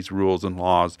follow these rules and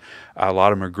laws. A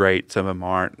lot of them are great, some of them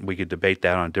aren't. We could debate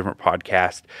that on a different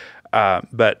podcast.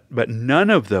 But none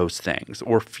of those things,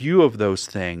 or few of those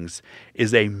things,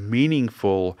 is a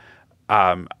meaningful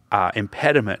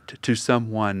impediment to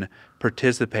someone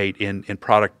participate in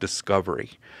product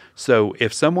discovery. So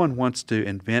if someone wants to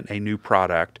invent a new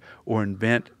product or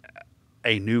invent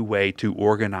a new way to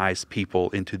organize people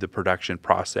into the production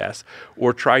process,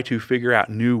 or try to figure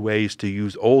out new ways to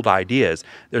use old ideas,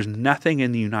 there's nothing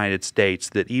in the United States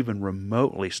that even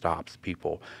remotely stops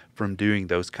people from doing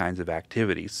those kinds of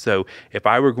activities. So if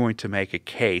I were going to make a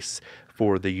case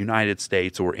for the United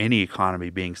States or any economy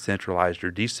being centralized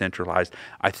or decentralized,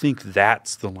 I think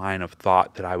that's the line of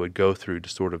thought that I would go through to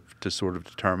sort of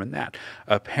determine that.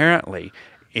 Apparently,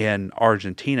 in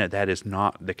Argentina, that is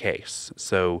not the case.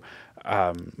 So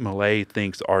Milei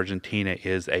thinks Argentina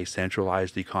is a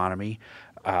centralized economy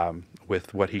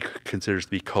with what he considers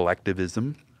to be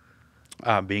collectivism,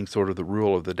 being sort of the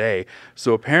rule of the day.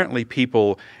 So apparently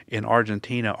people in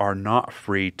Argentina are not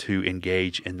free to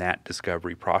engage in that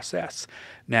discovery process.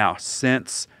 Now,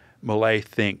 since Milei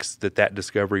thinks that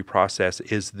discovery process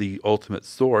is the ultimate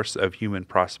source of human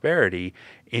prosperity,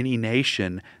 any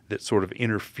nation that sort of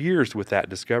interferes with that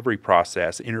discovery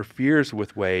process, interferes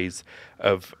with ways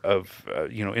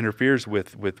interferes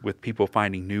with people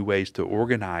finding new ways to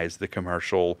organize the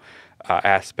commercial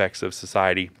aspects of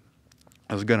society,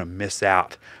 is going to miss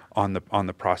out on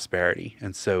the prosperity.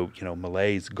 And so,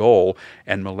 Milei's goal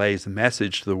and Milei's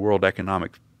message to the World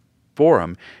Economic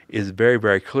Forum is very,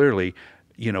 very clearly,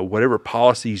 whatever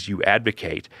policies you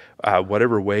advocate,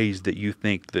 whatever ways that you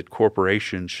think that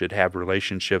corporations should have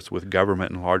relationships with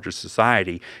government and larger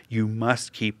society, you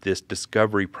must keep this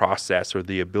discovery process, or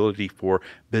the ability for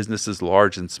businesses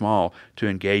large and small to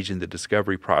engage in the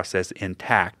discovery process,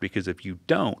 intact. Because if you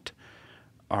don't,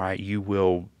 all right, you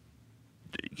will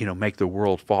make the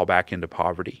world fall back into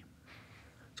poverty.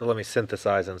 So let me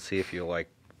synthesize and see if you like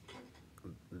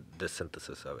the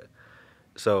synthesis of it.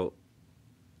 So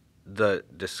the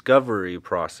discovery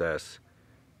process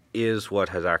is what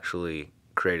has actually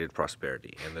created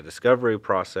prosperity. And the discovery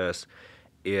process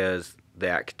is the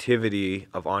activity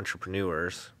of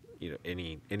entrepreneurs,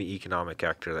 any economic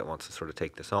actor that wants to sort of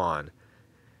take this on,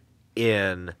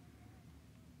 in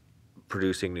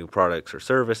producing new products or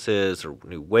services or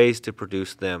new ways to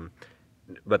produce them.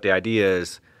 But the idea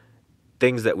is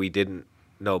things that we didn't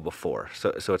know before.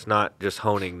 So it's not just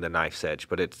honing the knife's edge,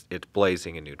 but it's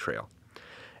blazing a new trail.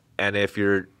 And if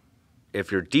you're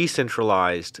if you're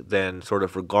decentralized, then sort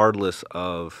of regardless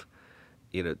of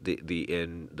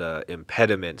the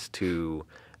impediments to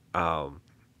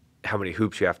how many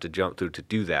hoops you have to jump through to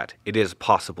do that, it is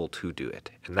possible to do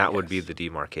it, and that would be the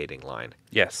demarcating line.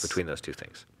 Yes. Between those two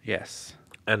things. Yes.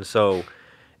 And so,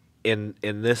 in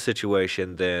this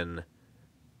situation, then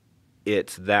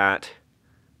it's that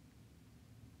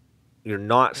you're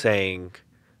not saying,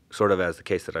 sort of as the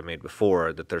case that I made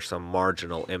before, that there's some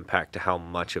marginal impact to how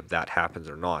much of that happens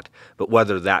or not, but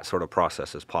whether that sort of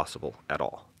process is possible at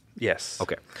all. Yes.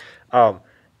 Okay.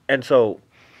 And so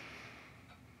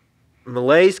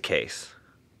Milei's case,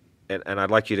 and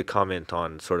I'd like you to comment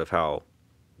on sort of how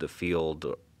the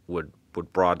field would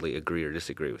broadly agree or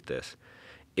disagree with this,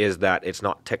 is that it's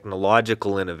not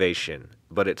technological innovation,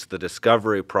 but it's the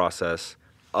discovery process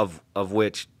of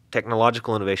which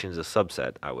technological innovation is a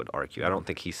subset, I would argue. I don't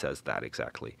think he says that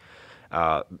exactly,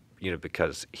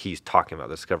 because he's talking about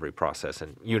the discovery process,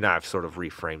 and you and I have sort of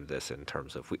reframed this in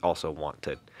terms of we also want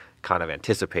to kind of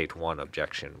anticipate one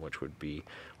objection, which would be,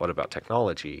 what about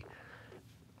technology?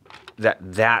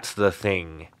 That's the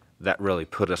thing that really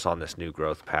put us on this new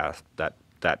growth path, that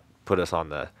put us on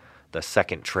the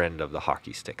second trend of the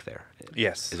hockey stick there.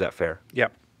 Yes. Is that fair?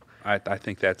 Yep. I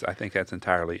think that's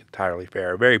entirely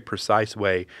fair. A very precise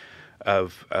way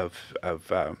of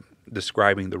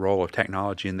describing the role of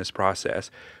technology in this process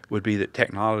would be that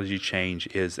technology change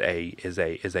is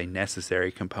a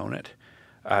necessary component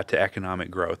to economic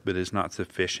growth, but is not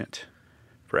sufficient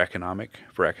for economic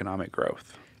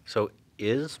growth. So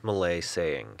is Milei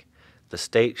saying the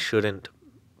state shouldn't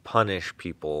punish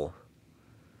people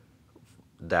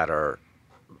that are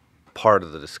part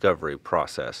of the discovery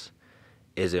process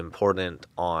is important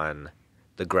on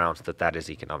the grounds that is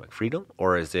economic freedom,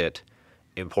 or is it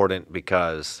important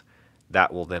because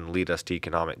that will then lead us to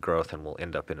economic growth and we'll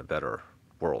end up in a better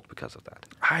world because of that?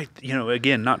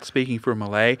 Again, not speaking for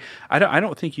Milei, I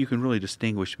don't think you can really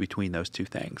distinguish between those two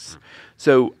things.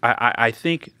 So I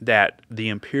think that the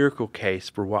empirical case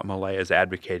for what Milei is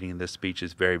advocating in this speech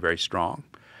is very, very strong.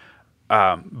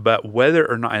 But whether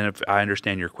or not, and if I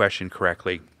understand your question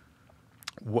correctly,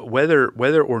 whether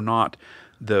or not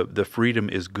the freedom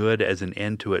is good as an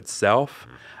end to itself,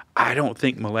 I don't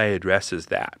think Milei addresses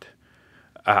that.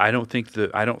 I don't think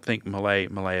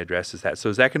Milei addresses that. So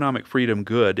is economic freedom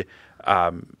good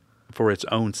for its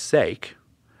own sake,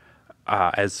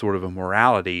 as sort of a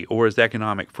morality, or is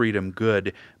economic freedom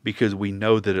good because we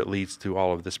know that it leads to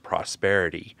all of this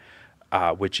prosperity,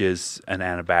 which is an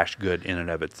unabashed good in and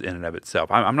of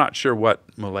itself? I'm not sure what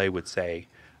Milei would say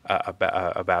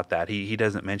about that. He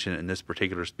doesn't mention it in this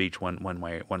particular speech one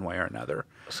way or another.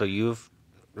 So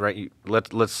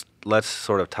let's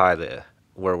sort of tie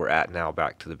where we're at now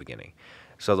back to the beginning.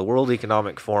 So the World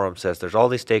Economic Forum says there's all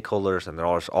these stakeholders and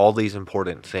there's all these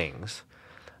important things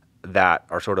that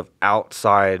are sort of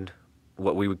outside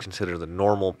what we would consider the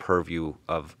normal purview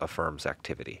of a firm's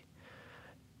activity.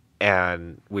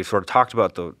 And we've sort of talked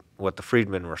about what the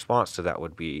Friedman response to that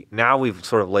would be. Now we've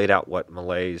sort of laid out what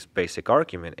Milei's basic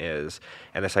argument is,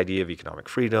 and this idea of economic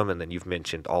freedom, and then you've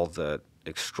mentioned all the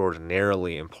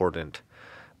extraordinarily important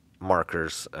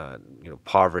markers,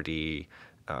 poverty,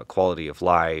 quality of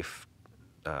life,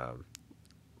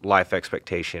 life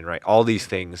expectation, right? All these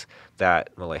things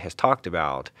that Milei has talked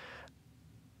about.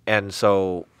 And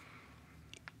so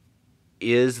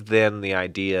is then the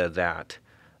idea that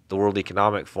the World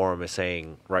Economic Forum is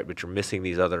saying, right, but you're missing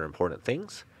these other important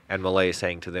things? And Milei is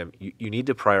saying to them, you need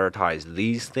to prioritize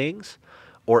these things?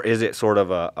 Or is it sort of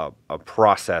a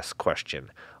process question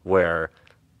where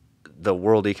the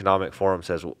World Economic Forum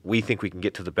says, we think we can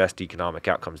get to the best economic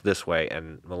outcomes this way,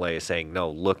 and Milei is saying, no,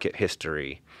 look at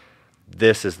history.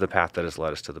 This is the path that has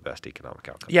led us to the best economic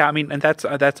outcomes. Yeah, I mean, and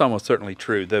that's almost certainly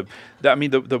true. The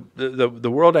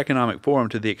World Economic Forum,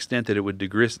 to the extent that it would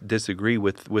disagree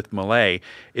with Milei,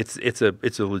 it's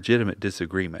a legitimate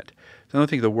disagreement. So I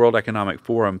don't think the World Economic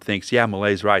Forum thinks, yeah,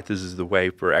 Milei's right, this is the way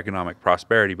for economic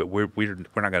prosperity, but we're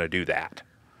not going to do that.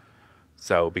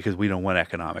 So because we don't want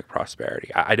economic prosperity,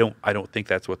 I don't think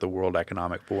that's what the World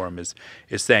Economic Forum is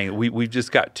saying. We've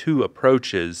just got two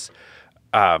approaches,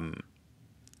 to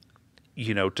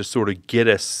sort of get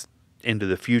us into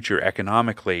the future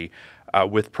economically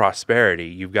with prosperity.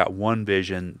 You've got one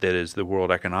vision that is the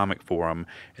World Economic Forum,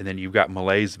 and then you've got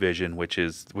Milei's vision, which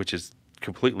is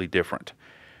completely different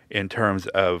in terms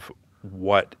of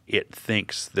what it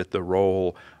thinks that the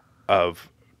role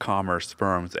of commerce,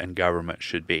 firms, and government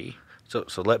should be.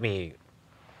 So let me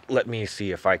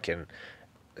see if I can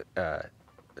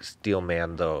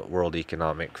steelman the World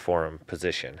Economic Forum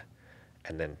position,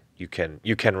 and then you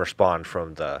can respond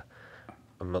from the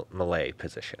Milei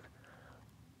position.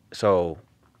 So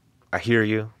I hear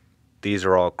you. These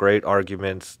are all great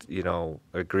arguments,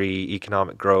 agree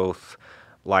economic growth,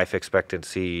 life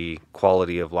expectancy,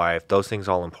 quality of life, those things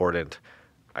all important.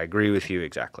 I agree with you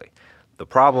exactly. The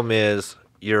problem is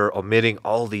you're omitting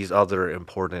all these other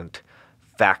important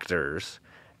factors,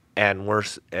 and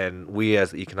we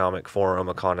as the Economic Forum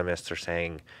economists are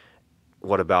saying,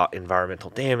 what about environmental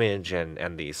damage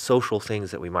and these social things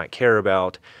that we might care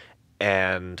about?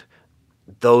 And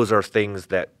those are things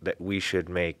that we should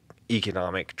make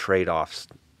economic trade-offs,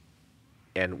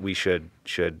 and we should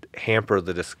hamper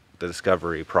the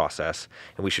discovery process,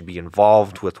 and we should be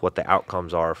involved with what the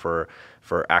outcomes are for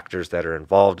actors that are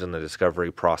involved in the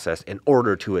discovery process in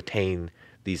order to attain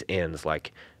these ends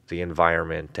like the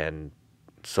environment and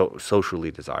socially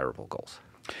desirable goals.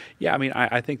 Yeah, I mean,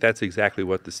 I think that's exactly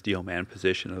what the steelman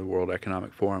position of the World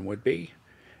Economic Forum would be,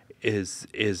 is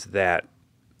that,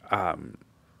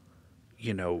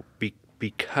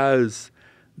 because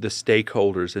the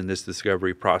stakeholders in this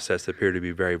discovery process appear to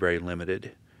be very, very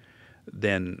limited,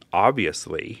 then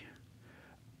obviously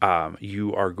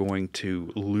you are going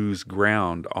to lose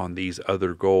ground on these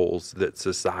other goals that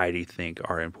society think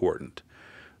are important.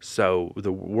 So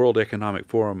the World Economic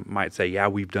Forum might say, yeah,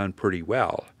 we've done pretty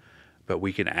well, but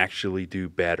we can actually do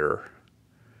better.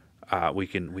 We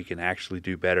can actually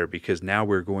do better because now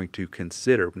we're going to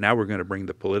bring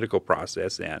the political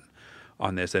process in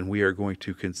on this, and we are going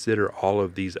to consider all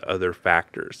of these other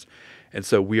factors. And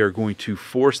so we are going to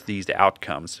force these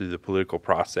outcomes through the political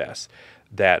process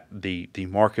that the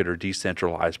market or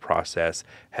decentralized process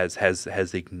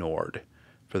has ignored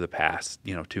for the past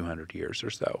 200 years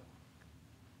or so.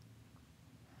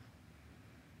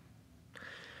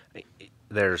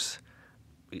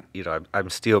 I'm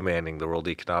steel manning the World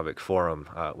Economic Forum,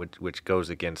 which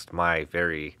goes against my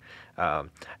very,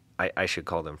 I should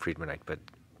call them Friedmanite, but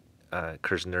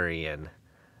Kirznerian,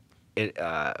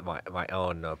 my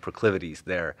own proclivities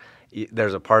there.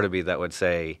 There's a part of me that would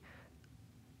say,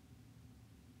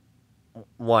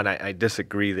 one, I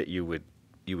disagree that you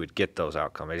would get those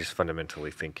outcomes. I just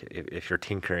fundamentally think if you're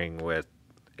tinkering with,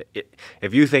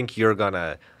 if you think you're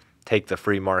gonna take the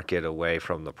free market away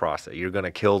from the process, you're going to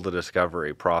kill the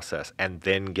discovery process and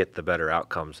then get the better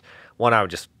outcomes. One, I would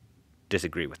just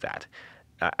disagree with that.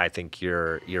 I think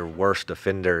your worst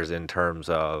offenders in terms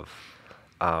of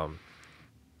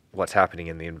what's happening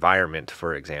in the environment,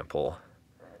 for example,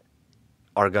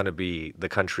 are going to be the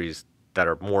countries that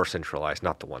are more centralized,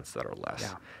 not the ones that are less.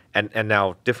 Yeah. And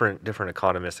now different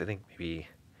economists, I think maybe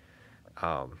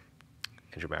Andrew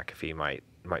McAfee might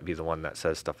be the one that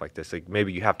says stuff like this. Like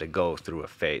maybe you have to go through a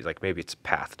phase, like maybe it's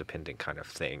path dependent kind of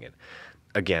thing. And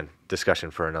again,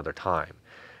 discussion for another time.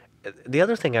 The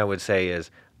other thing I would say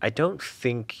is I don't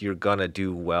think you're going to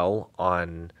do well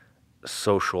on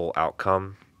social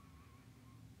outcome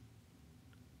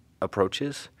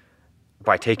approaches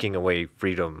by taking away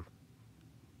freedom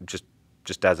just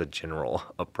as a general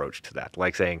approach to that.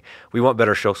 Like saying, we want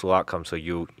better social outcomes so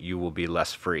you will be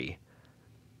less free.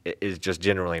 Is just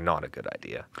generally not a good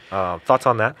idea. Thoughts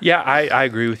on that? Yeah, I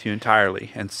agree with you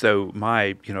entirely. And so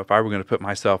if I were going to put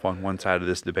myself on one side of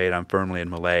this debate, I'm firmly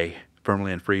in Milei,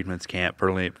 firmly in Friedman's camp,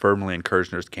 firmly in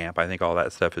Kirzner's camp. I think all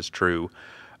that stuff is true.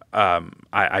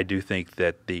 I do think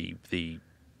that the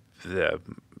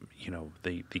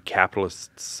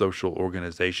capitalist social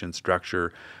organization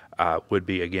structure would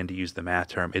be, again, to use the math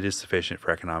term, it is sufficient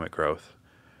for economic growth.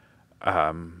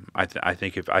 I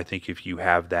think if you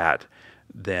have that,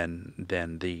 then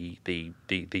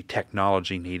the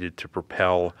technology needed to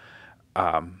propel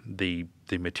the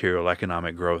material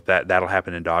economic growth that'll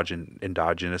happen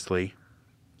endogenously.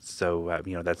 So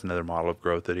that's another model of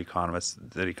growth that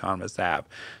economists have.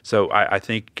 So I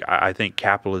think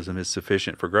capitalism is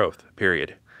sufficient for growth.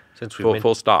 Period.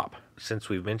 Full stop. Since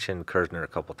we've mentioned Kirzner a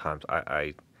couple times,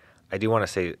 I do want to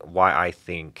say why I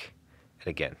think, and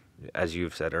again, as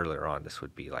you've said earlier on, this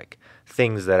would be like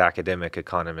things that academic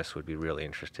economists would be really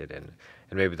interested in,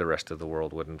 and maybe the rest of the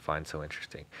world wouldn't find so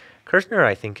interesting. Kirzner,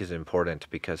 I think, is important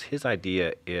because his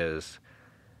idea is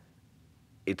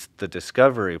it's the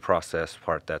discovery process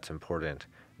part that's important,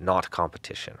 not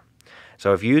competition.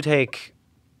 So if you take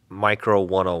Micro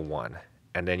 101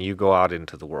 and then you go out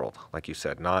into the world, like you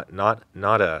said, not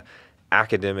a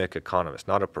academic economist,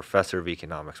 not a professor of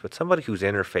economics, but somebody who's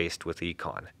interfaced with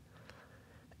econ,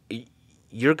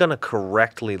 you're going to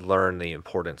correctly learn the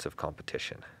importance of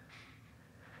competition.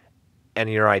 And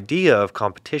your idea of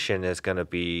competition is going to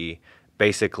be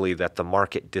basically that the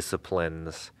market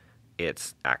disciplines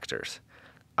its actors.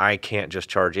 I can't just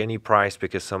charge any price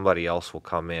because somebody else will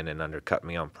come in and undercut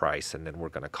me on price, and then we're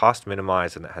going to cost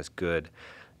minimize, and that has good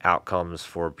outcomes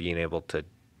for being able to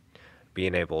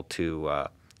being able to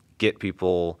get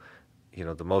people,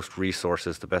 the most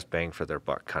resources, the best bang for their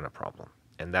buck kind of problem.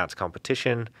 And that's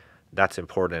competition. That's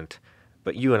important.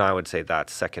 But you and I would say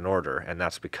that's second order, and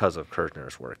that's because of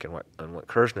Kirzner's work. And what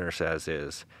Kirzner says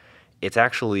is it's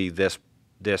actually this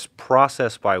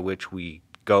process by which we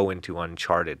go into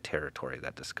uncharted territory,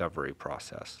 that discovery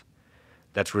process.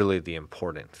 That's really the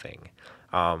important thing.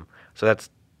 So that's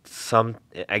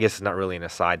I guess it's not really an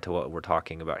aside to what we're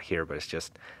talking about here, but it's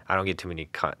just I don't get too many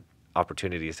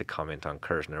opportunities to comment on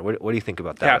Kirzner. What do you think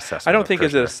about that assessment? I don't think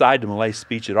it's an aside to Milei's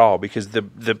speech at all, because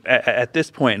at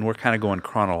this point, and we're kind of going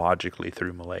chronologically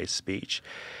through Milei's speech,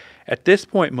 at this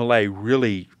point, Milei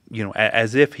really,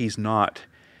 as if he's not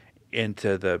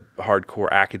into the hardcore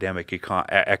academic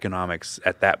economics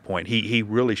at that point, he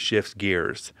really shifts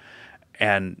gears.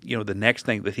 And the next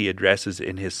thing that he addresses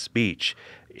in his speech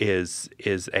is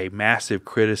a massive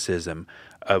criticism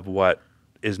of what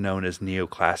is known as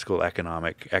neoclassical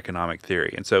economic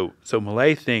theory. And so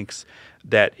Milei thinks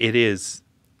that it is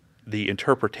the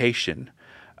interpretation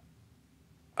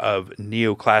of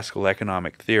neoclassical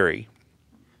economic theory,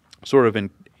 sort of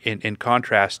in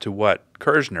contrast to what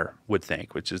Kirzner would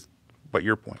think, which is what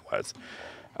your point was,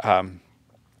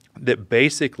 that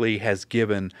basically has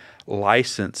given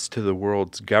license to the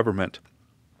world's government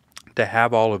to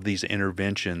have all of these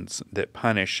interventions that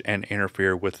punish and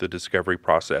interfere with the discovery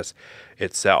process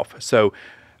itself. So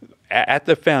at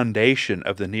the foundation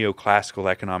of the neoclassical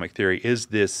economic theory is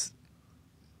this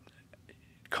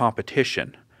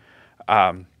competition.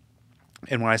 And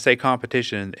when I say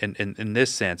competition in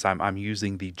this sense, I'm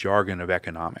using the jargon of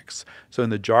economics. So in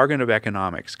the jargon of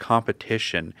economics,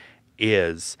 competition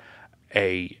is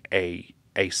a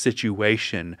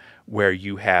situation where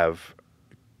you have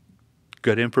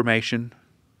good information,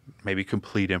 maybe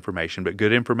complete information, but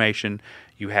good information.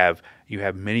 You have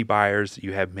many buyers,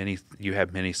 you have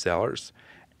many sellers.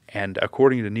 And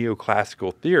according to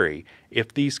neoclassical theory,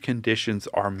 if these conditions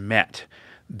are met,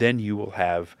 then you will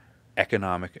have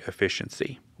economic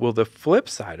efficiency. Well, the flip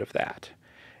side of that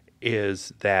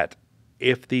is that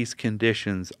if these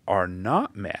conditions are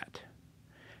not met,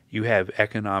 you have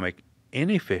economic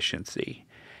inefficiency,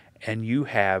 and you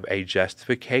have a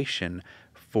justification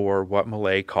for what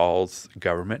Milei calls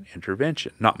government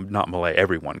intervention. Not Milei,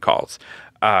 everyone calls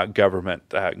government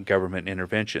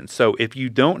intervention. So if you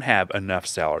don't have enough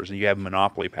sellers and you have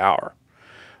monopoly power,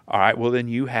 all right, well then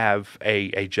you have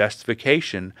a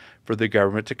justification for the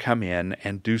government to come in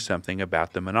and do something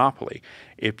about the monopoly.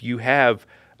 If you have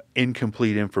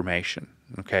incomplete information,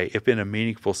 okay, if in a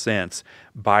meaningful sense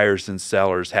buyers and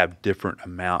sellers have different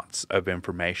amounts of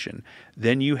information,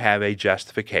 then you have a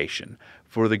justification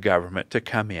for the government to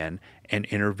come in and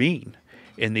intervene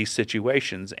in these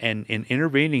situations. And in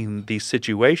intervening in these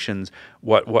situations,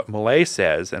 what Milei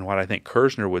says, and what I think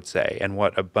Kirzner would say, and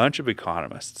what a bunch of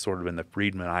economists, sort of in the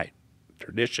Friedmanite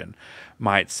tradition,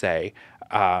 might say,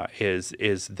 is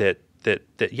that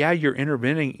yeah, you're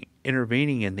intervening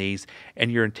in these,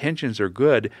 and your intentions are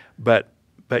good, but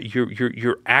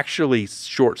you're actually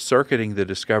short-circuiting the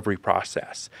discovery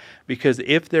process, because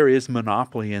if there is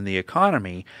monopoly in the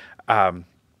economy,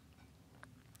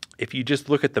 if you just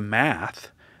look at the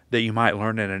math that you might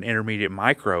learn in an intermediate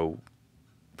micro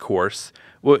course,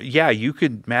 well, yeah, you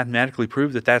could mathematically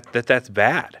prove that's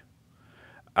bad.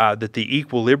 That the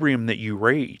equilibrium that you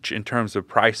reach in terms of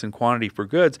price and quantity for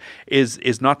goods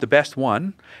is not the best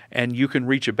one, and you can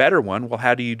reach a better one. Well,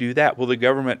 how do you do that? Well, the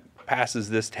government passes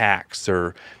this tax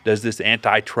or does this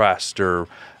antitrust or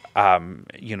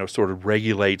sort of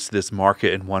regulates this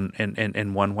market in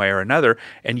one way or another,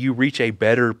 and you reach a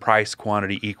better price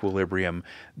quantity equilibrium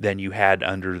than you had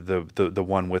under the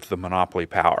one with the monopoly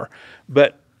power.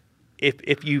 But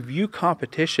if you view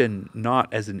competition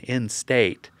not as an end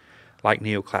state, like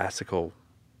neoclassical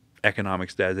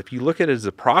economics does, if you look at it as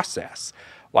a process,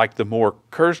 like the more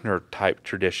Kirzner type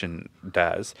tradition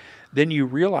does, then you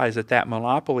realize that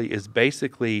monopoly is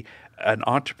basically an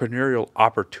entrepreneurial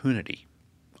opportunity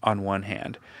on one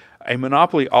hand. A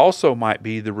monopoly also might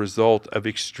be the result of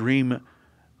extreme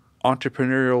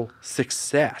entrepreneurial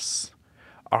success.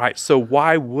 All right, so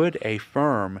why would a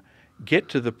firm get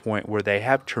to the point where they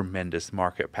have tremendous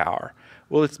market power?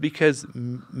 Well, it's because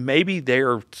maybe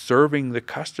they're serving the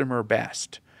customer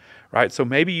best, right? So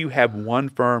maybe you have one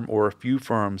firm or a few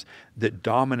firms that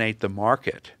dominate the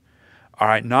market, all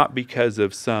right, not because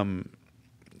of some,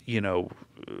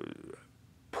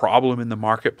 problem in the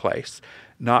marketplace,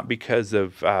 not because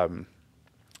of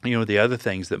the other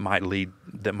things that might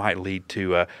lead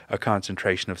to a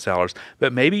concentration of sellers,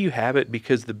 but maybe you have it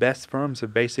because the best firms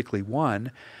have basically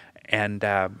won, and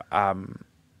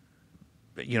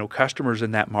customers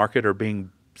in that market are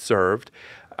being served.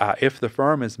 If the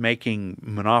firm is making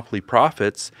monopoly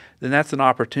profits, then that's an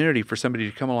opportunity for somebody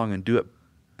to come along and do it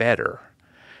better.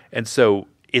 And so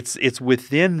it's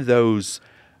within those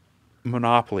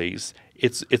monopolies.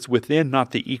 It's within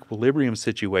not the equilibrium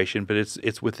situation, but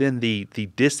it's within the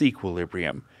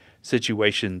disequilibrium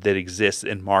situation that exists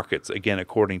in markets, again,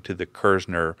 according to the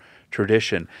Kirzner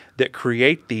tradition, that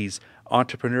create these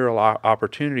entrepreneurial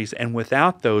opportunities, and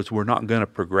without those, we're not going to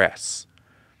progress.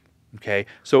 Okay,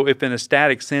 so if in a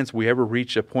static sense we ever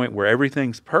reach a point where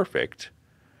everything's perfect,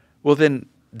 well then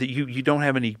you don't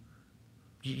have any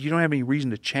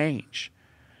reason to change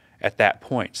at that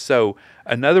point. So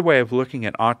another way of looking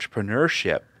at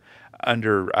entrepreneurship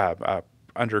under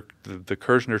the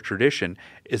Kirzner tradition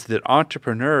is that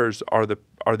entrepreneurs are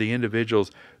the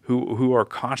individuals who are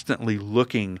constantly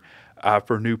looking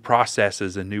for new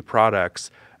processes and new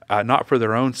products, not for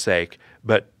their own sake,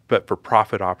 but for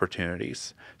profit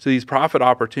opportunities. So these profit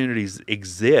opportunities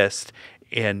exist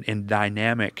in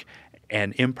dynamic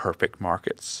and imperfect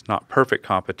markets, not perfect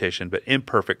competition, but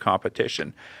imperfect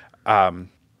competition,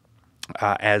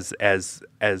 as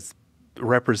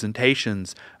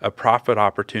representations of profit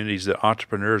opportunities that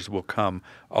entrepreneurs will come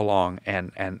along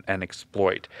and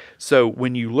exploit. So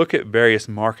when you look at various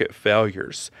market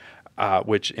failures,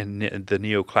 which in the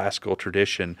neoclassical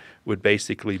tradition would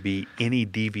basically be any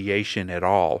deviation at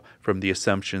all from the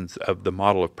assumptions of the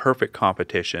model of perfect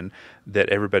competition that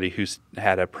everybody who's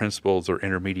had a principles or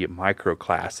intermediate micro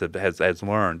class has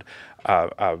learned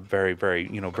very,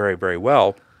 very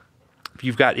well. If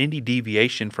you've got any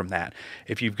deviation from that,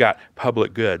 if you've got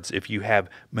public goods, if you have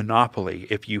monopoly,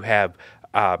 if you have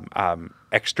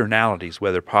externalities,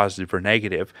 whether positive or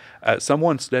negative,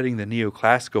 someone studying the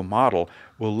neoclassical model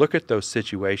will look at those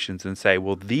situations and say,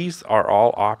 well, these are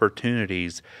all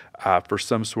opportunities for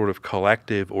some sort of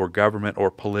collective or government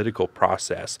or political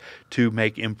process to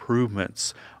make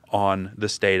improvements on the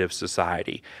state of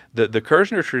society. The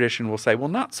Kirzner tradition will say, well,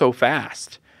 not so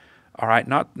fast. All right,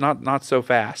 not so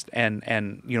fast. And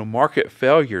market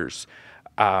failures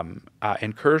in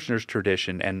Kirzner's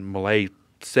tradition, and Milei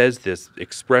says this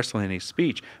expressly in his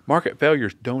speech, market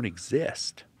failures don't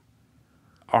exist.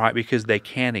 All right, because they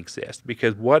can exist.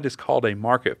 Because what is called a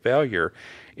market failure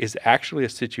is actually a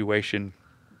situation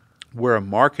where a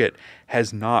market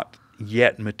has not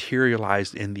yet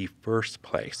materialized in the first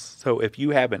place. So if you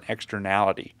have an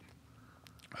externality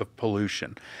of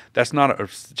pollution, that's not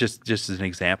just as an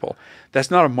example, that's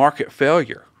not a market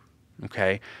failure,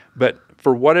 okay? But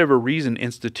for whatever reason,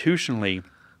 institutionally,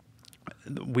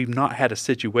 we've not had a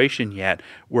situation yet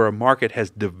where a market has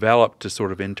developed to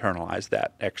sort of internalize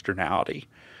that externality,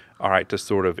 all right, to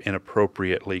sort of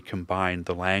inappropriately combine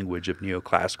the language of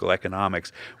neoclassical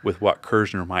economics with what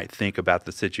Kirzner might think about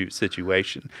the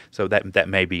situation. So that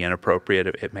may be inappropriate,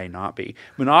 it may not be.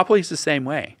 Monopoly is the same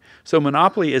way. So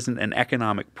monopoly isn't an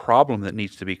economic problem that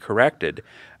needs to be corrected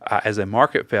as a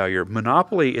market failure.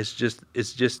 Monopoly is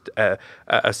just a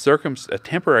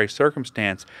temporary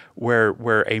circumstance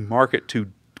where a market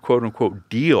to quote unquote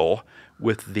deal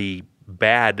with the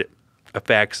bad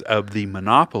effects of the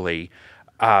monopoly,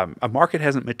 a market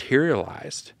hasn't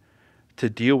materialized to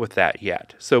deal with that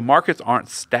yet. So markets aren't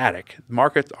static.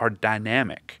 Markets are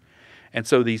dynamic. And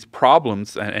so these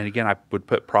problems, and again, I would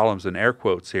put problems in air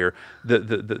quotes here,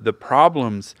 the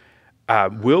problems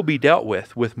will be dealt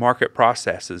with market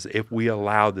processes if we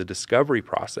allow the discovery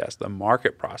process, the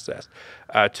market process,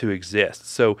 to exist.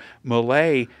 So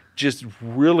Milei just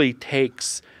really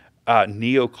takes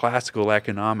neoclassical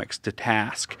economics to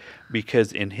task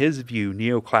because in his view,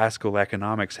 neoclassical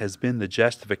economics has been the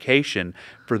justification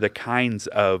for the kinds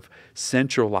of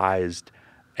centralized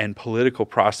and political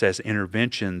process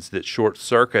interventions that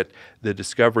short-circuit the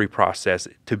discovery process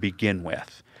to begin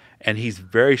with. And he's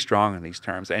very strong in these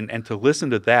terms. And to listen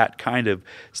to that kind of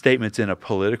statements in a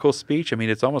political speech, I mean,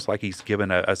 it's almost like he's given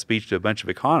a speech to a bunch of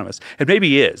economists. And maybe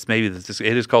he is. Maybe it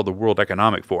is called the World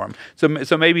Economic Forum.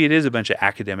 So maybe it is a bunch of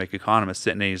academic economists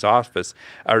sitting in his office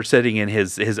or sitting in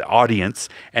his audience,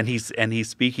 and he's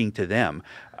speaking to them.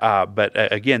 But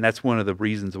again, that's one of the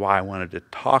reasons why I wanted to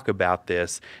talk about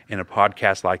this in a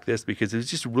podcast like this, because it's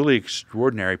just really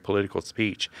extraordinary political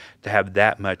speech to have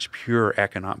that much pure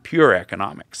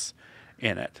economics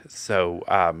in it. So,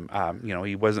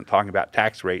 he wasn't talking about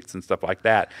tax rates and stuff like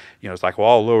that. It's like,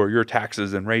 well, I'll lower your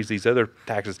taxes and raise these other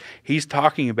taxes. He's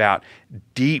talking about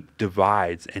deep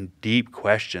divides and deep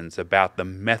questions about the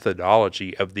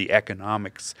methodology of the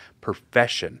economics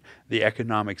profession, the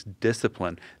economics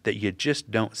discipline that you just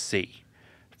don't see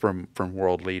from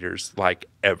world leaders like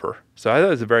ever. So I thought it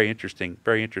was a very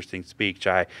interesting speech.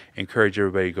 I encourage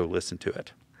everybody to go listen to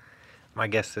it. My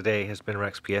guest today has been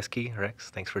Rex Pjesky. Rex,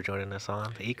 thanks for joining us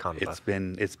on the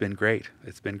EconBuff. It's been great.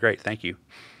 It's been great. Thank you.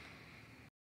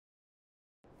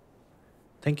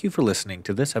 Thank you for listening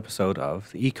to this episode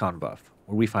of the EconBuff,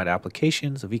 where we find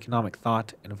applications of economic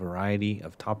thought in a variety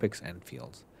of topics and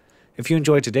fields. If you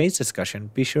enjoyed today's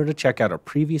discussion, be sure to check out our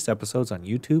previous episodes on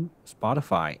YouTube,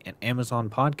 Spotify, and Amazon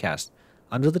Podcast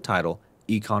under the title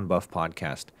EconBuff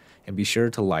Podcast, and be sure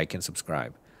to like and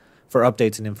subscribe. For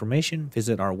updates and information,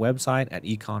 visit our website at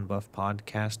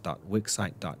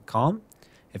econbuffpodcast.wixsite.com.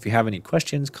 If you have any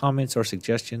questions, comments, or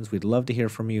suggestions, we'd love to hear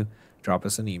from you. Drop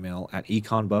us an email at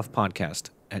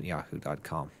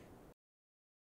econbuffpodcast@yahoo.com.